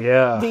the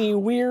the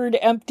weird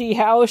empty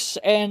house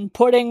and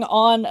putting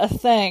on a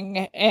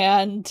thing,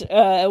 and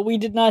we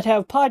did not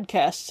have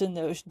podcasts in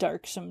those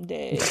darksome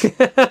days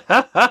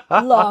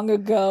long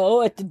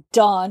ago at the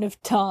dawn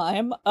of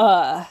time.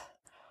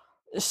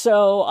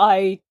 So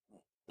I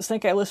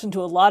think I listened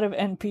to a lot of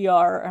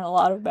NPR and a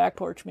lot of back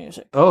porch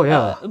music. Oh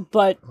yeah,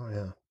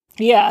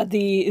 yeah,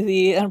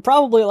 the and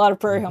probably a lot of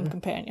Prairie Home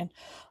Companion.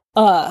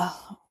 God,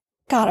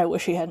 I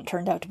wish he hadn't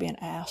turned out to be an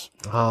ass.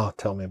 Oh,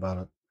 tell me about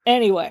it.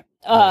 Anyway,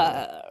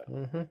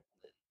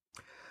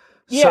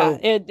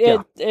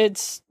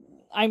 it's.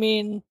 I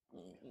mean,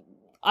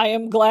 I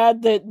am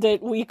glad that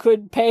we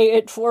could pay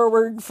it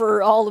forward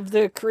for all of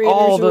the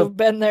creators who have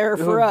been there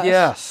for us.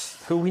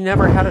 Yes, who we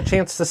never had a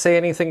chance to say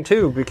anything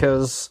to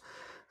because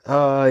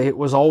it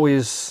was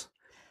always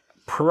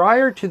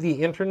prior to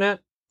the internet.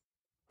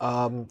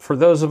 For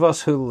those of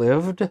us who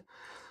lived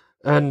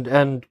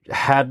and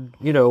had,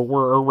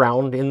 were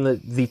around in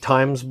the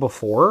times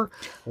before,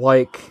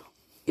 like,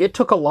 it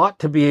took a lot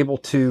to be able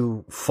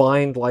to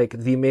find, like,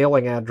 the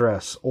mailing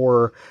address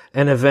or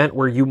an event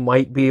where you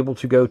might be able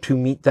to go to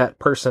meet that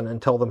person and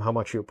tell them how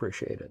much you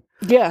appreciate it.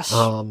 Yes.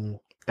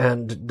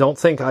 And don't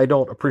think I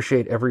don't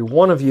appreciate every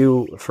one of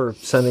you for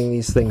sending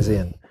these things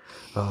in.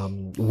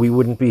 We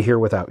wouldn't be here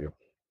without you.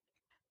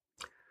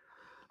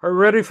 Are we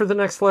ready for the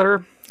next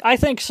letter? I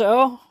think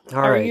so.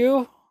 Are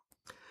you?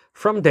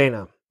 From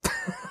Dana.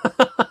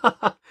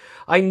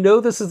 I know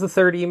this is the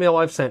third email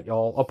I've sent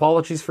y'all.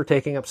 Apologies for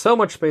taking up so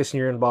much space in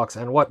your inbox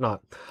and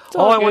whatnot.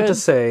 All I want to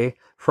say,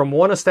 from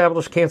one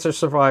established cancer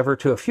survivor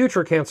to a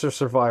future cancer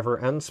survivor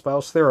and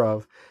spouse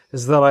thereof,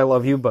 is that I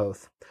love you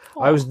both.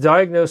 Aww. I was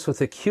diagnosed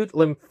with acute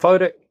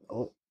lymphocytic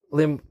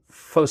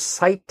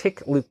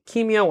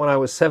leukemia when I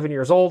was 7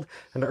 years old,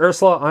 and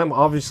Ursula, I'm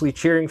obviously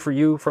cheering for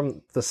you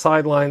from the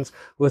sidelines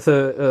with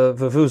a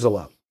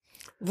vuvuzela.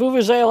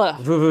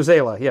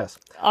 Vuvuzela, yes.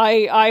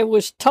 I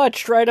was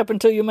touched right up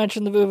until you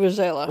mentioned the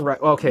vuvuzela. Right,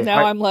 okay.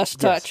 Now I'm less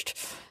touched.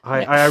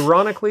 Yes.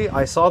 Ironically,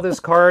 I saw this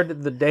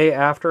card the day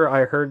after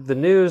I heard the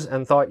news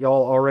and thought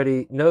y'all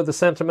already know the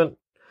sentiment.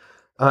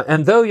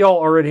 And though y'all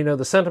already know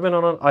the sentiment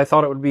on it, I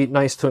thought it would be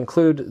nice to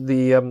include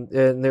the,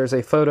 and there's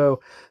a photo.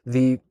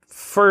 The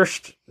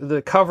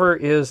cover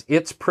is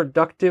 "It's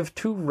productive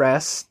to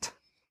rest"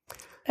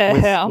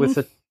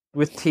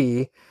 with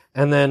T,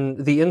 and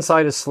then the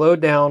inside is "Slow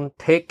down,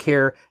 take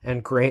care,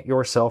 and grant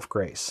yourself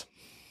grace."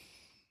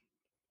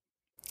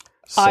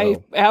 So. I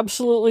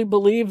absolutely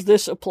believe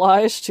this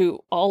applies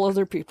to all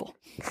other people.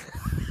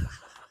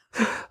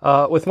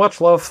 With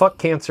much love, fuck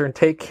cancer and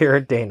take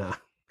care, Dana.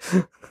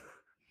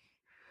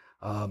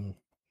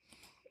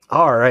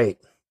 All right.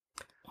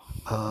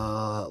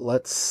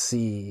 Let's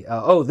see.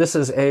 This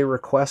is a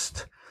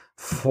request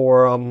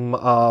from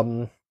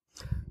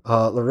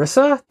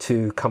Larissa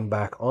to come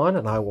back on,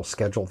 and I will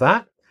schedule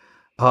that.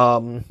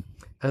 And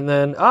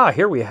then,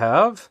 here we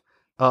have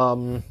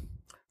from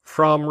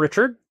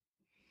Richard.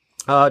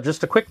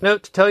 Just a quick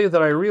note to tell you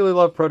that I really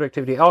love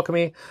Productivity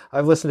Alchemy.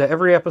 I've listened to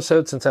every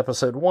episode since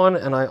episode 1,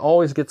 and I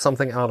always get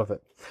something out of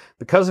it.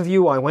 Because of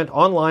you, I went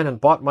online and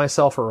bought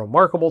myself a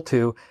Remarkable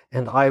 2,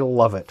 and I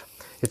love it.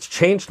 It's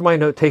changed my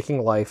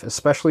note-taking life,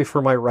 especially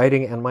for my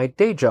writing and my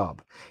day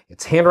job.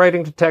 Its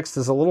handwriting to text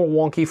is a little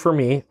wonky for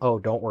me. Oh,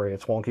 don't worry,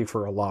 it's wonky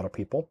for a lot of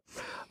people.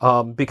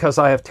 Because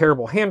I have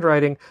terrible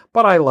handwriting,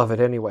 but I love it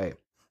anyway.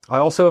 I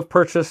also have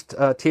purchased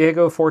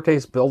Tiago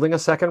Forte's Building a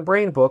Second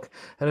Brain book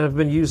and have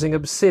been using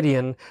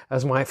Obsidian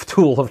as my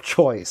tool of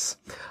choice.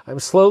 I'm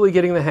slowly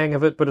getting the hang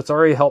of it, but it's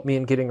already helped me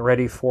in getting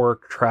ready for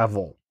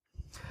travel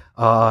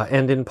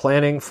and in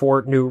planning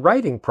for new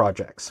writing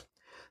projects.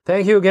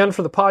 Thank you again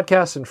for the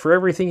podcast and for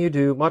everything you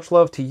do. Much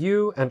love to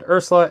you and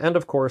Ursula, and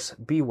of course,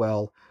 be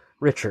well,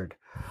 Richard.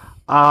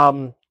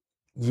 Man.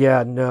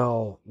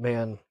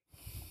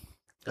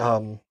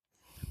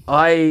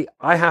 I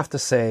have to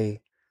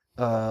say,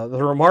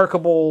 the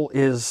Remarkable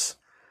is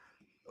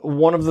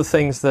one of the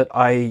things that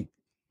I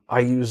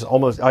use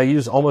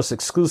almost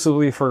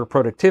exclusively for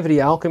productivity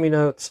alchemy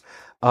notes.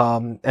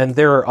 And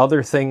there are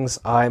other things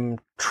I'm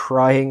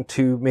trying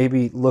to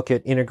maybe look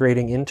at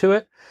integrating into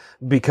it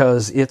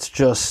because it's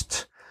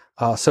just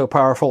so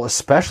powerful,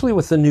 especially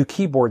with the new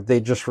keyboard they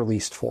just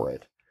released for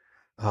it.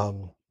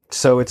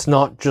 So it's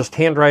not just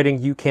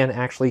handwriting. You can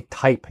actually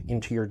type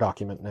into your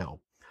document now,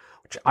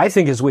 which I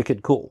think is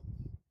wicked cool.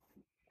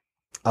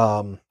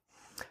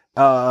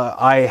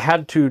 I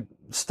had to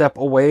step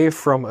away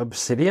from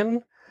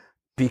Obsidian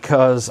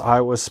because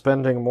I was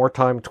spending more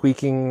time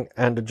tweaking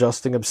and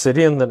adjusting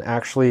Obsidian than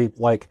actually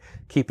like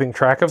keeping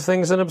track of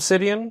things in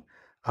Obsidian,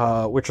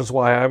 which is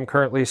why I'm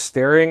currently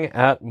staring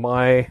at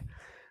my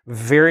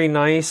very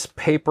nice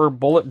paper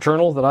bullet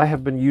journal that I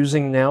have been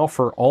using now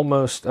for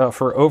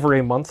for over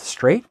a month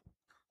straight.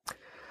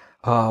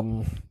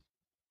 And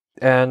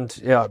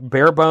yeah,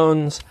 bare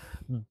bones,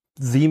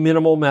 the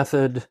minimal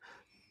method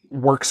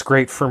works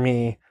great for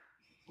me.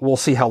 We'll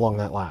see how long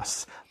that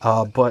lasts.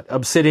 But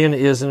Obsidian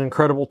is an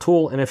incredible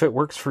tool, and if it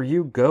works for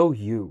you, go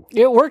you.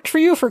 It worked for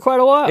you for quite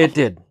a while. It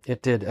did.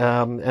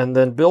 And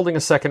then building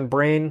a second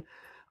brain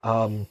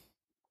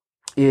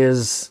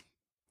is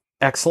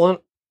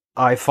excellent.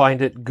 I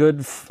find it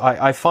good.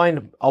 I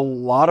find a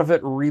lot of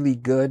it really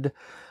good.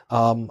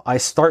 I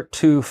start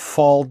to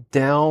fall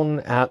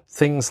down at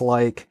things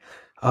like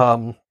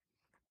at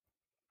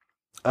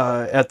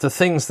the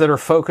things that are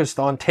focused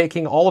on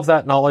taking all of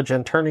that knowledge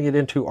and turning it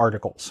into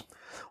articles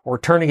or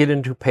turning it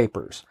into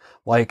papers,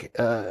 like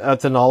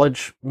at the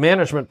knowledge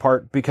management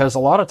part, because a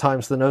lot of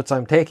times the notes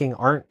I'm taking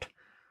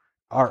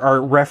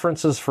are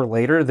references for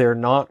later. They're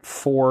not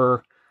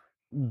for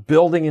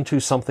building into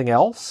something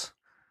else.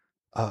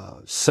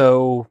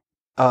 So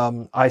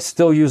I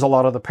still use a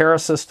lot of the para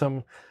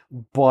system,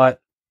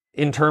 but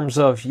in terms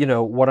of,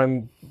 what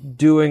I'm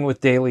doing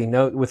with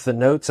with the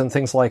notes and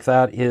things like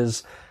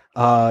that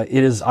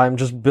I'm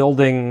just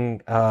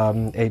building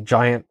a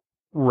giant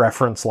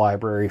reference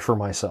library for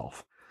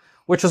myself,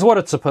 which is what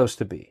it's supposed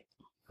to be,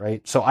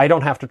 right? So I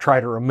don't have to try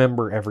to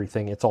remember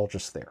everything. It's all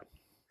just there.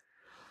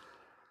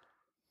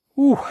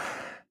 Ooh,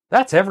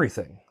 that's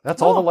everything.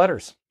 That's all the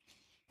letters.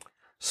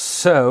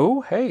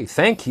 So, hey,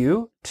 thank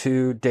you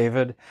to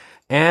David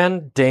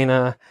and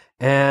Dana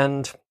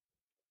and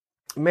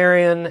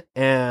Marion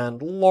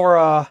and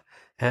Laura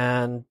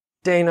and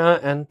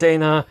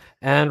Dana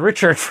and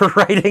Richard for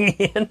writing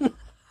in.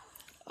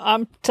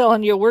 I'm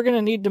telling you, we're going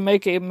to need to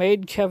make a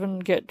Made Kevin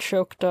Get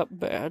Choked Up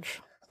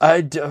badge.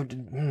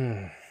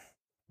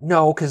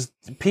 No, because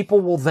people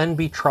will then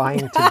be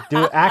trying to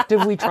do it,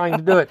 actively trying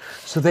to do it,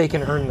 so they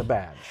can earn the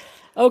badge.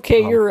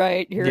 Okay, you're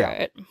right. You're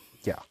right.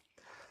 Yeah.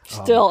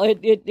 Still,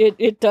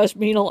 it does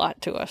mean a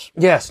lot to us.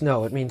 Yes,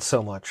 no, it means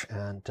so much,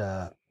 and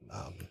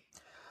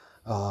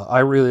I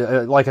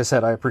really, like I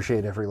said, I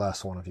appreciate every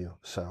last one of you.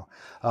 So,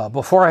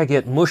 before I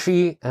get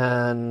mushy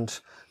and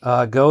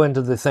go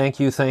into the thank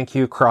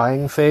you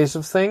crying phase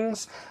of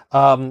things,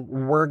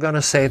 we're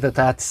gonna say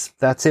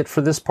that's it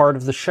for this part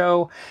of the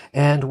show,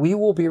 and we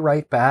will be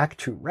right back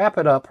to wrap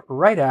it up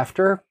right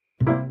after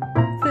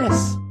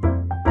this.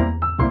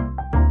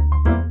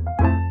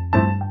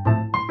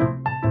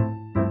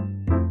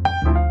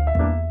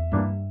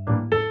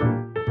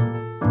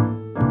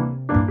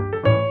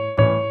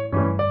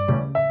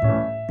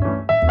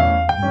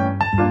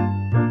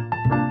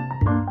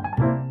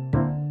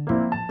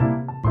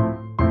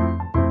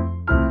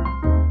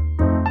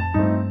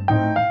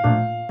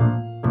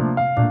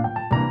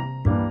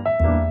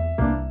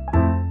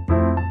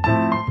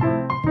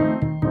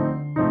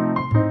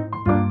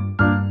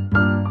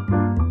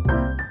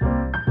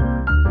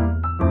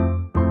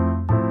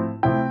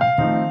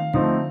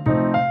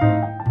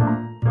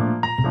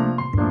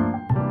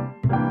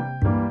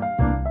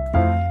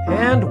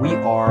 And we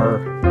are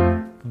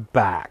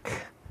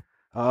back.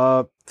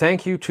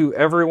 Thank you to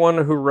everyone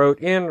who wrote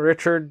in.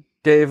 Richard,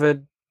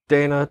 David,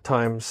 Dana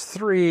times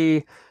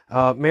 3,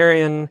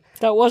 Marion.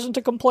 That wasn't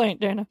a complaint,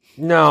 Dana.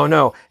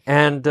 No.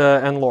 And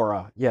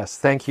Laura. Yes,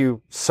 thank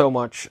you so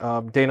much.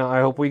 Dana,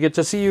 I hope we get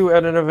to see you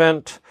at an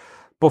event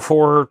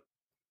before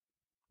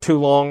too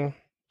long.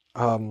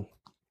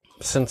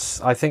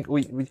 Since I think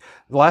we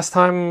last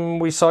time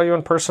we saw you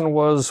in person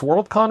was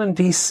Worldcon in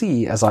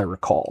DC, as I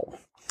recall.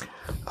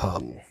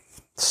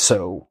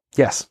 So,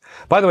 yes.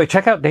 By the way,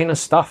 check out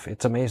Dana's stuff.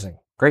 It's amazing.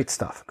 Great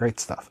stuff.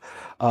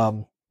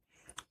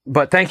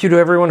 But thank you to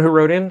everyone who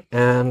wrote in,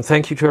 and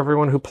thank you to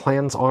everyone who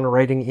plans on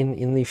writing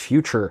in the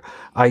future.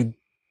 I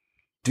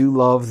do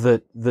love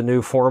that the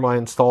new form I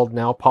installed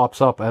now pops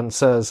up and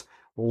says,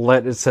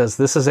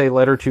 this is a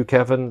letter to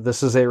Kevin.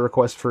 This is a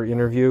request for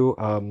interview.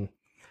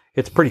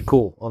 It's pretty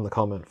cool on the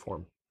comment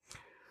form.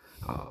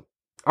 All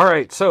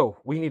right, so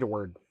we need a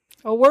word.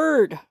 A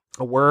word.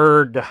 A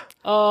word.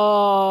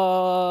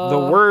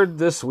 The word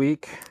this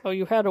week. Oh,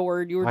 you had a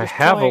word. You were just I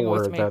have a toying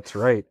word, with me. that's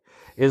right.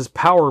 Is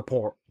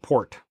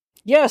PowerPort.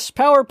 Yes,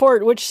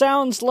 PowerPort, which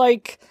sounds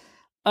like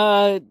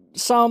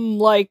some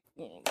like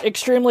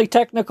extremely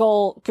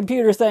technical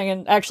computer thing,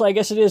 and actually I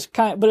guess it is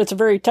but it's a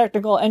very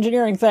technical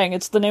engineering thing.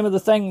 It's the name of the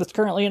thing that's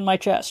currently in my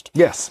chest.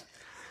 Yes.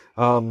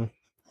 And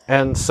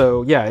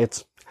so yeah,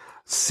 it's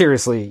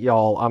seriously,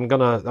 y'all, I'm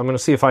gonna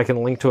see if I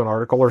can link to an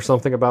article or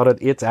something about it.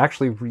 It's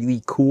actually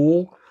really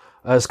cool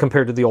as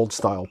compared to the old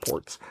style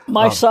ports.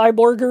 My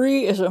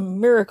cyborgery is a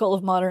miracle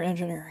of modern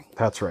engineering.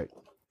 That's right.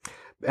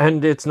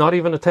 And it's not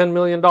even a $10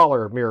 million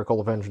miracle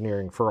of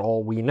engineering for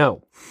all we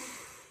know.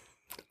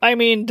 I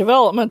mean,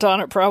 development on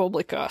it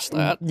probably cost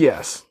that.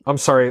 Yes. I'm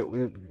sorry.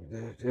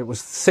 it was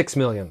 6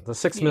 million. The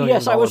 $6 million.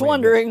 Yes, I was man.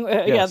 wondering.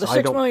 Yes, the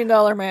 $6 million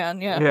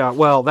man. Yeah. Yeah.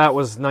 Well, that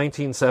was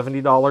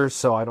 $1970,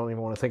 so I don't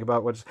even want to think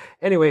about what's.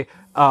 Anyway,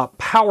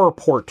 Power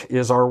Port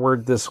is our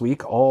word this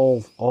week,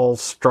 all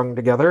strung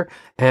together.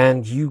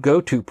 And you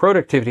go to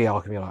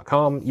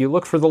productivityalchemy.com. You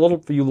look for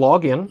you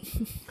log in.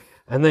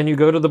 And then you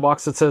go to the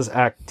box that says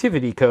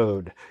activity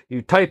code.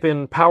 You type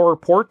in Power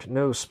Port,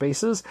 no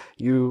spaces.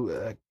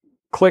 You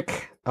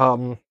click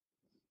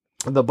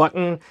the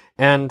button,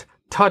 and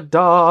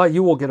ta-da,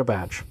 you will get a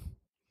badge.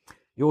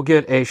 You will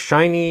get a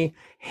shiny,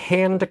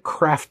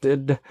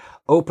 handcrafted,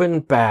 open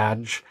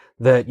badge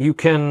that you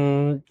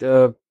can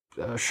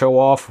show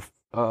off,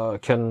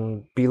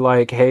 can be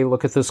like, hey,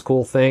 look at this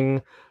cool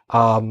thing.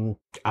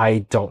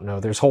 I don't know.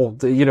 There's whole,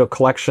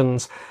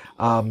 collections.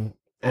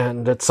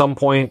 And at some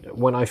point,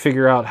 when I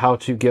figure out how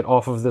to get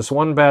off of this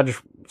one badge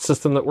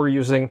system that we're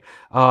using,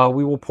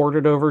 we will port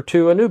it over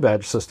to a new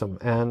badge system.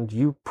 And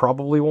you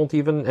probably won't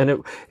even,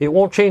 and it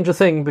won't change a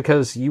thing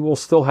because you will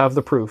still have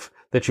the proof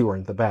that you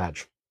earned the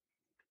badge.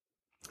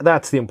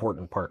 That's the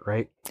important part,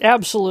 right?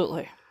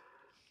 Absolutely.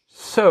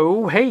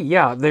 So, hey,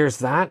 yeah, there's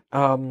that.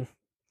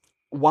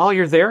 While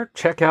you're there,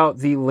 check out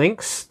the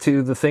links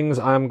to the things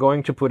I'm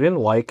going to put in,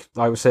 like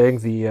I was saying,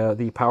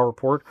 the Power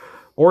Port,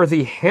 or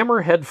the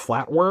hammerhead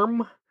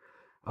flatworm,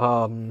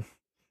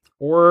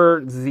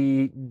 or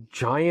the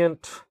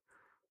giant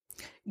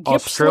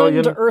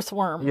Gippsland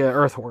earthworm. Yeah,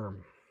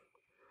 earthworm.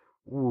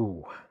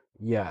 Ooh,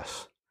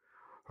 yes.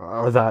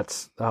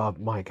 That's,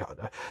 my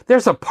God.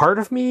 There's a part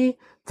of me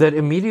that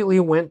immediately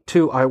went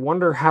to, I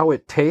wonder how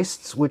it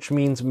tastes, which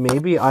means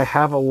maybe I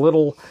have a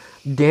little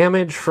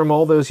damage from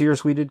all those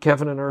years we did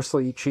Kevin and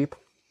Ursula Eat Sheep.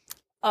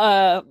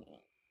 Are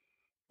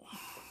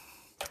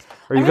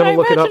you going to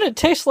look it up? I imagine it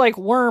tastes like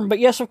worm, but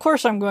yes, of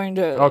course I'm going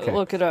to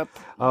look it up.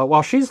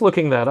 While she's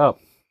looking that up,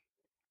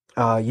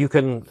 you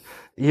can,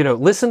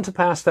 listen to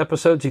past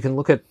episodes. You can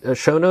look at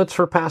show notes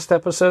for past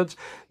episodes.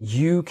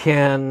 You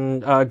can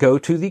go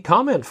to the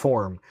comment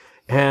form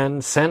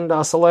and send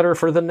us a letter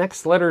for the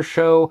next letter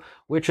show,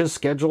 which is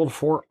scheduled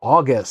for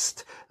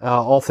August.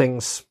 All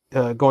things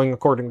going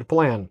according to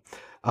plan.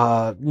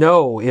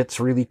 No, it's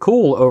really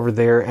cool over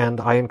there,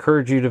 and I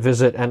encourage you to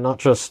visit and not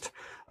just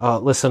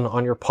listen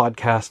on your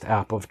podcast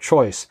app of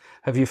choice.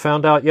 Have you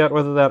found out yet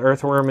whether that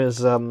earthworm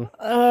is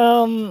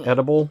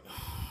edible?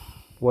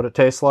 What it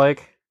tastes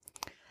like?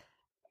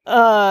 You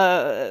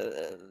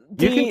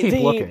can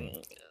keep looking.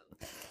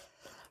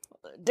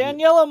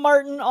 Daniela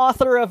Martin,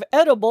 author of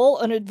Edible,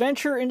 An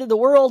Adventure into the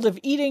World of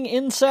Eating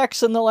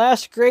Insects and the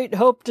Last Great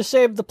Hope to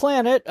Save the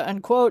Planet,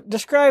 unquote,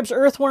 describes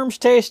earthworm's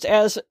taste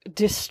as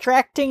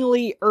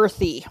distractingly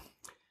earthy.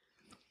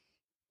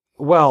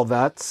 Well,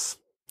 that's...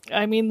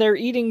 I mean, they're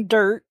eating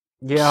dirt.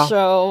 Yeah.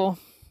 So...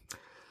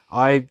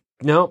 I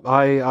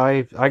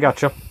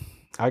gotcha.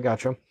 I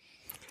gotcha.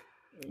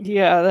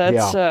 Yeah,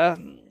 that's...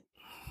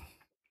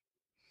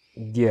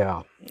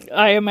 Yeah.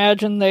 I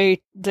imagine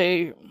they...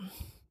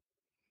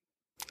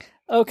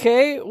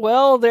 Okay,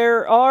 well,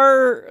 there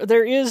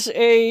is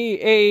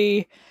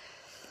a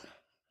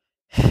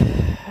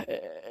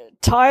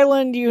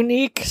Thailand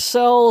Unique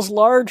sells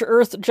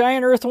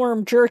giant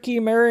earthworm jerky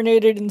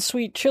marinated in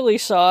sweet chili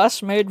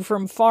sauce made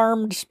from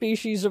farmed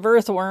species of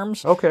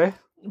earthworms. Okay.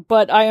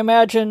 But I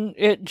imagine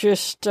it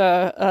just,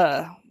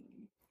 it's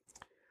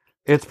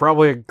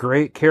probably a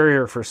great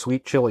carrier for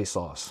sweet chili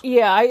sauce.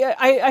 Yeah,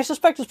 I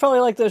suspect it's probably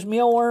like those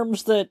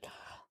mealworms that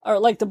are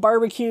like the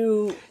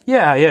barbecue...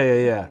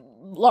 Yeah.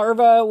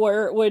 larva,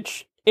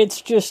 which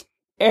it's just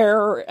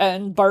air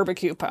and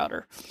barbecue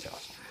powder.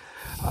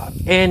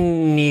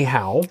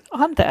 Anyhow,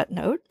 on that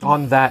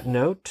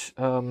note,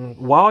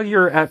 while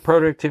you're at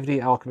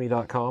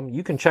productivityalchemy.com,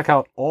 you can check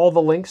out all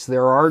the links.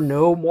 There are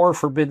no more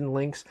forbidden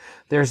links.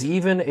 There's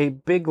even a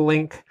big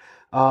link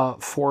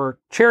for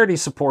charity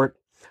support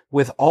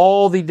with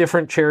all the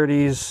different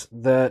charities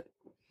that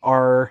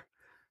our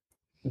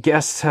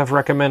guests have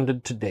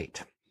recommended to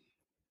date.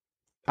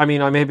 I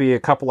mean, I may be a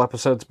couple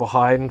episodes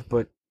behind,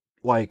 but,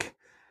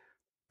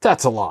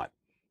 that's a lot.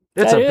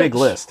 It's a big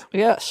list.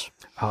 Yes.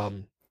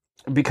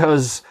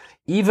 Because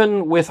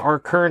even with our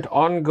current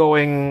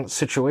ongoing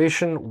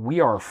situation,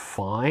 we are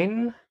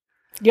fine.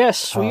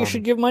 Yes, you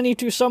should give money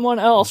to someone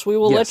else. We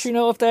will let you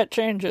know if that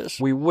changes.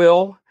 We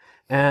will.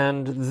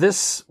 And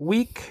this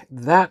week,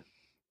 that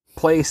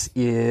place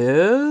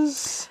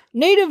is...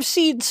 Native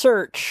Seed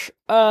Search.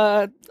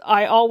 I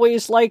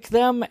always like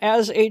them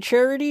as a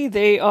charity.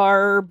 They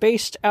are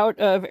based out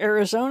of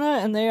Arizona,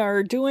 and they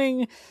are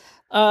doing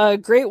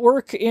great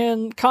work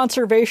in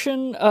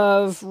conservation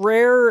of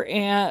rare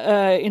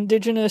and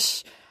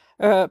indigenous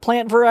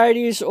plant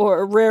varieties,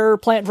 or rare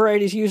plant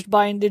varieties used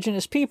by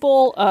indigenous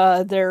people.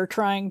 They're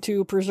trying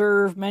to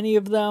preserve many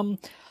of them.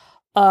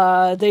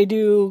 They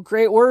do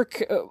great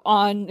work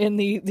in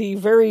the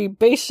very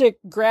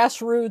basic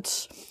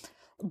grassroots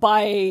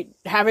by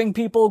having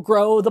people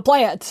grow the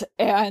plant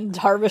and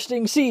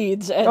harvesting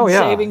seeds and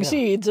saving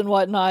seeds and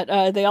whatnot.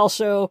 They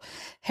also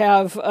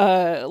have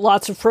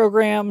lots of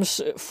programs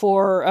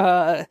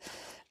for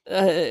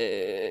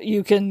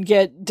You can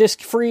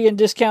get free and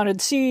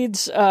discounted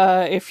seeds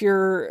if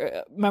you're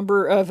a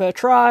member of a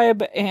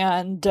tribe,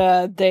 and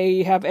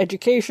they have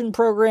education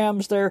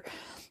programs. They're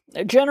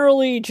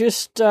generally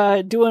just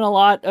doing a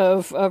lot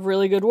of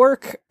really good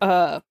work.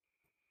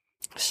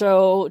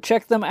 So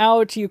check them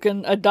out. You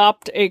can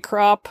adopt a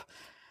crop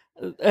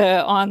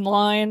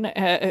online.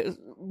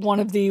 One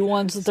of the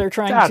ones that they're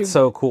trying to... That's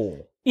so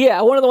cool.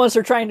 Yeah, one of the ones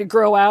they're trying to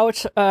grow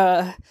out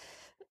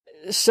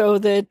so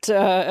that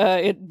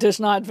it does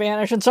not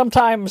vanish. And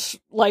sometimes,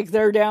 like,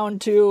 they're down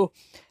to...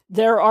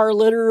 There are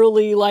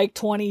literally, like,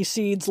 20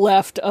 seeds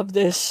left of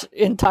this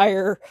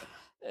entire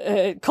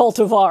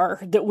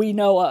cultivar that we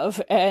know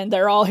of, and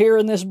they're all here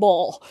in this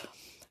bowl,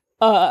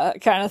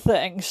 kind of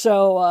thing.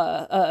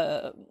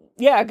 So,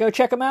 yeah, go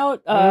check them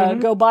out.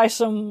 Go buy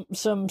some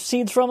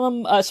seeds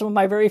from them. Some of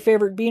my very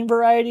favorite bean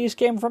varieties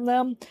came from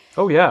them.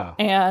 Oh, yeah.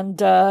 And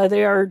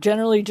they are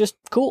generally just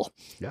cool.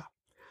 Yeah.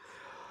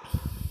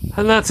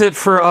 And that's it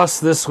for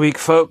us this week,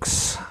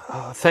 folks.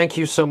 Thank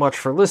you so much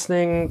for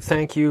listening.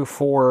 Thank you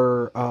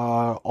for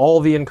all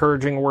the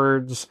encouraging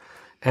words.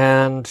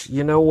 And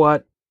you know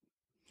what?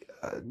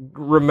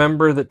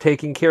 Remember that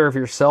taking care of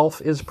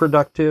yourself is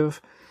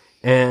productive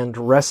and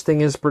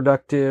resting is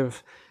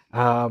productive.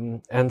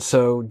 And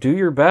so do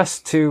your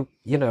best to,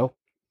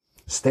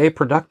 stay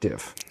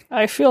productive.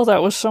 I feel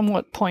that was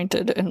somewhat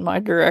pointed in my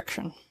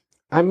direction.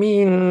 I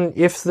mean,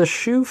 if the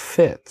shoe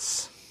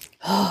fits.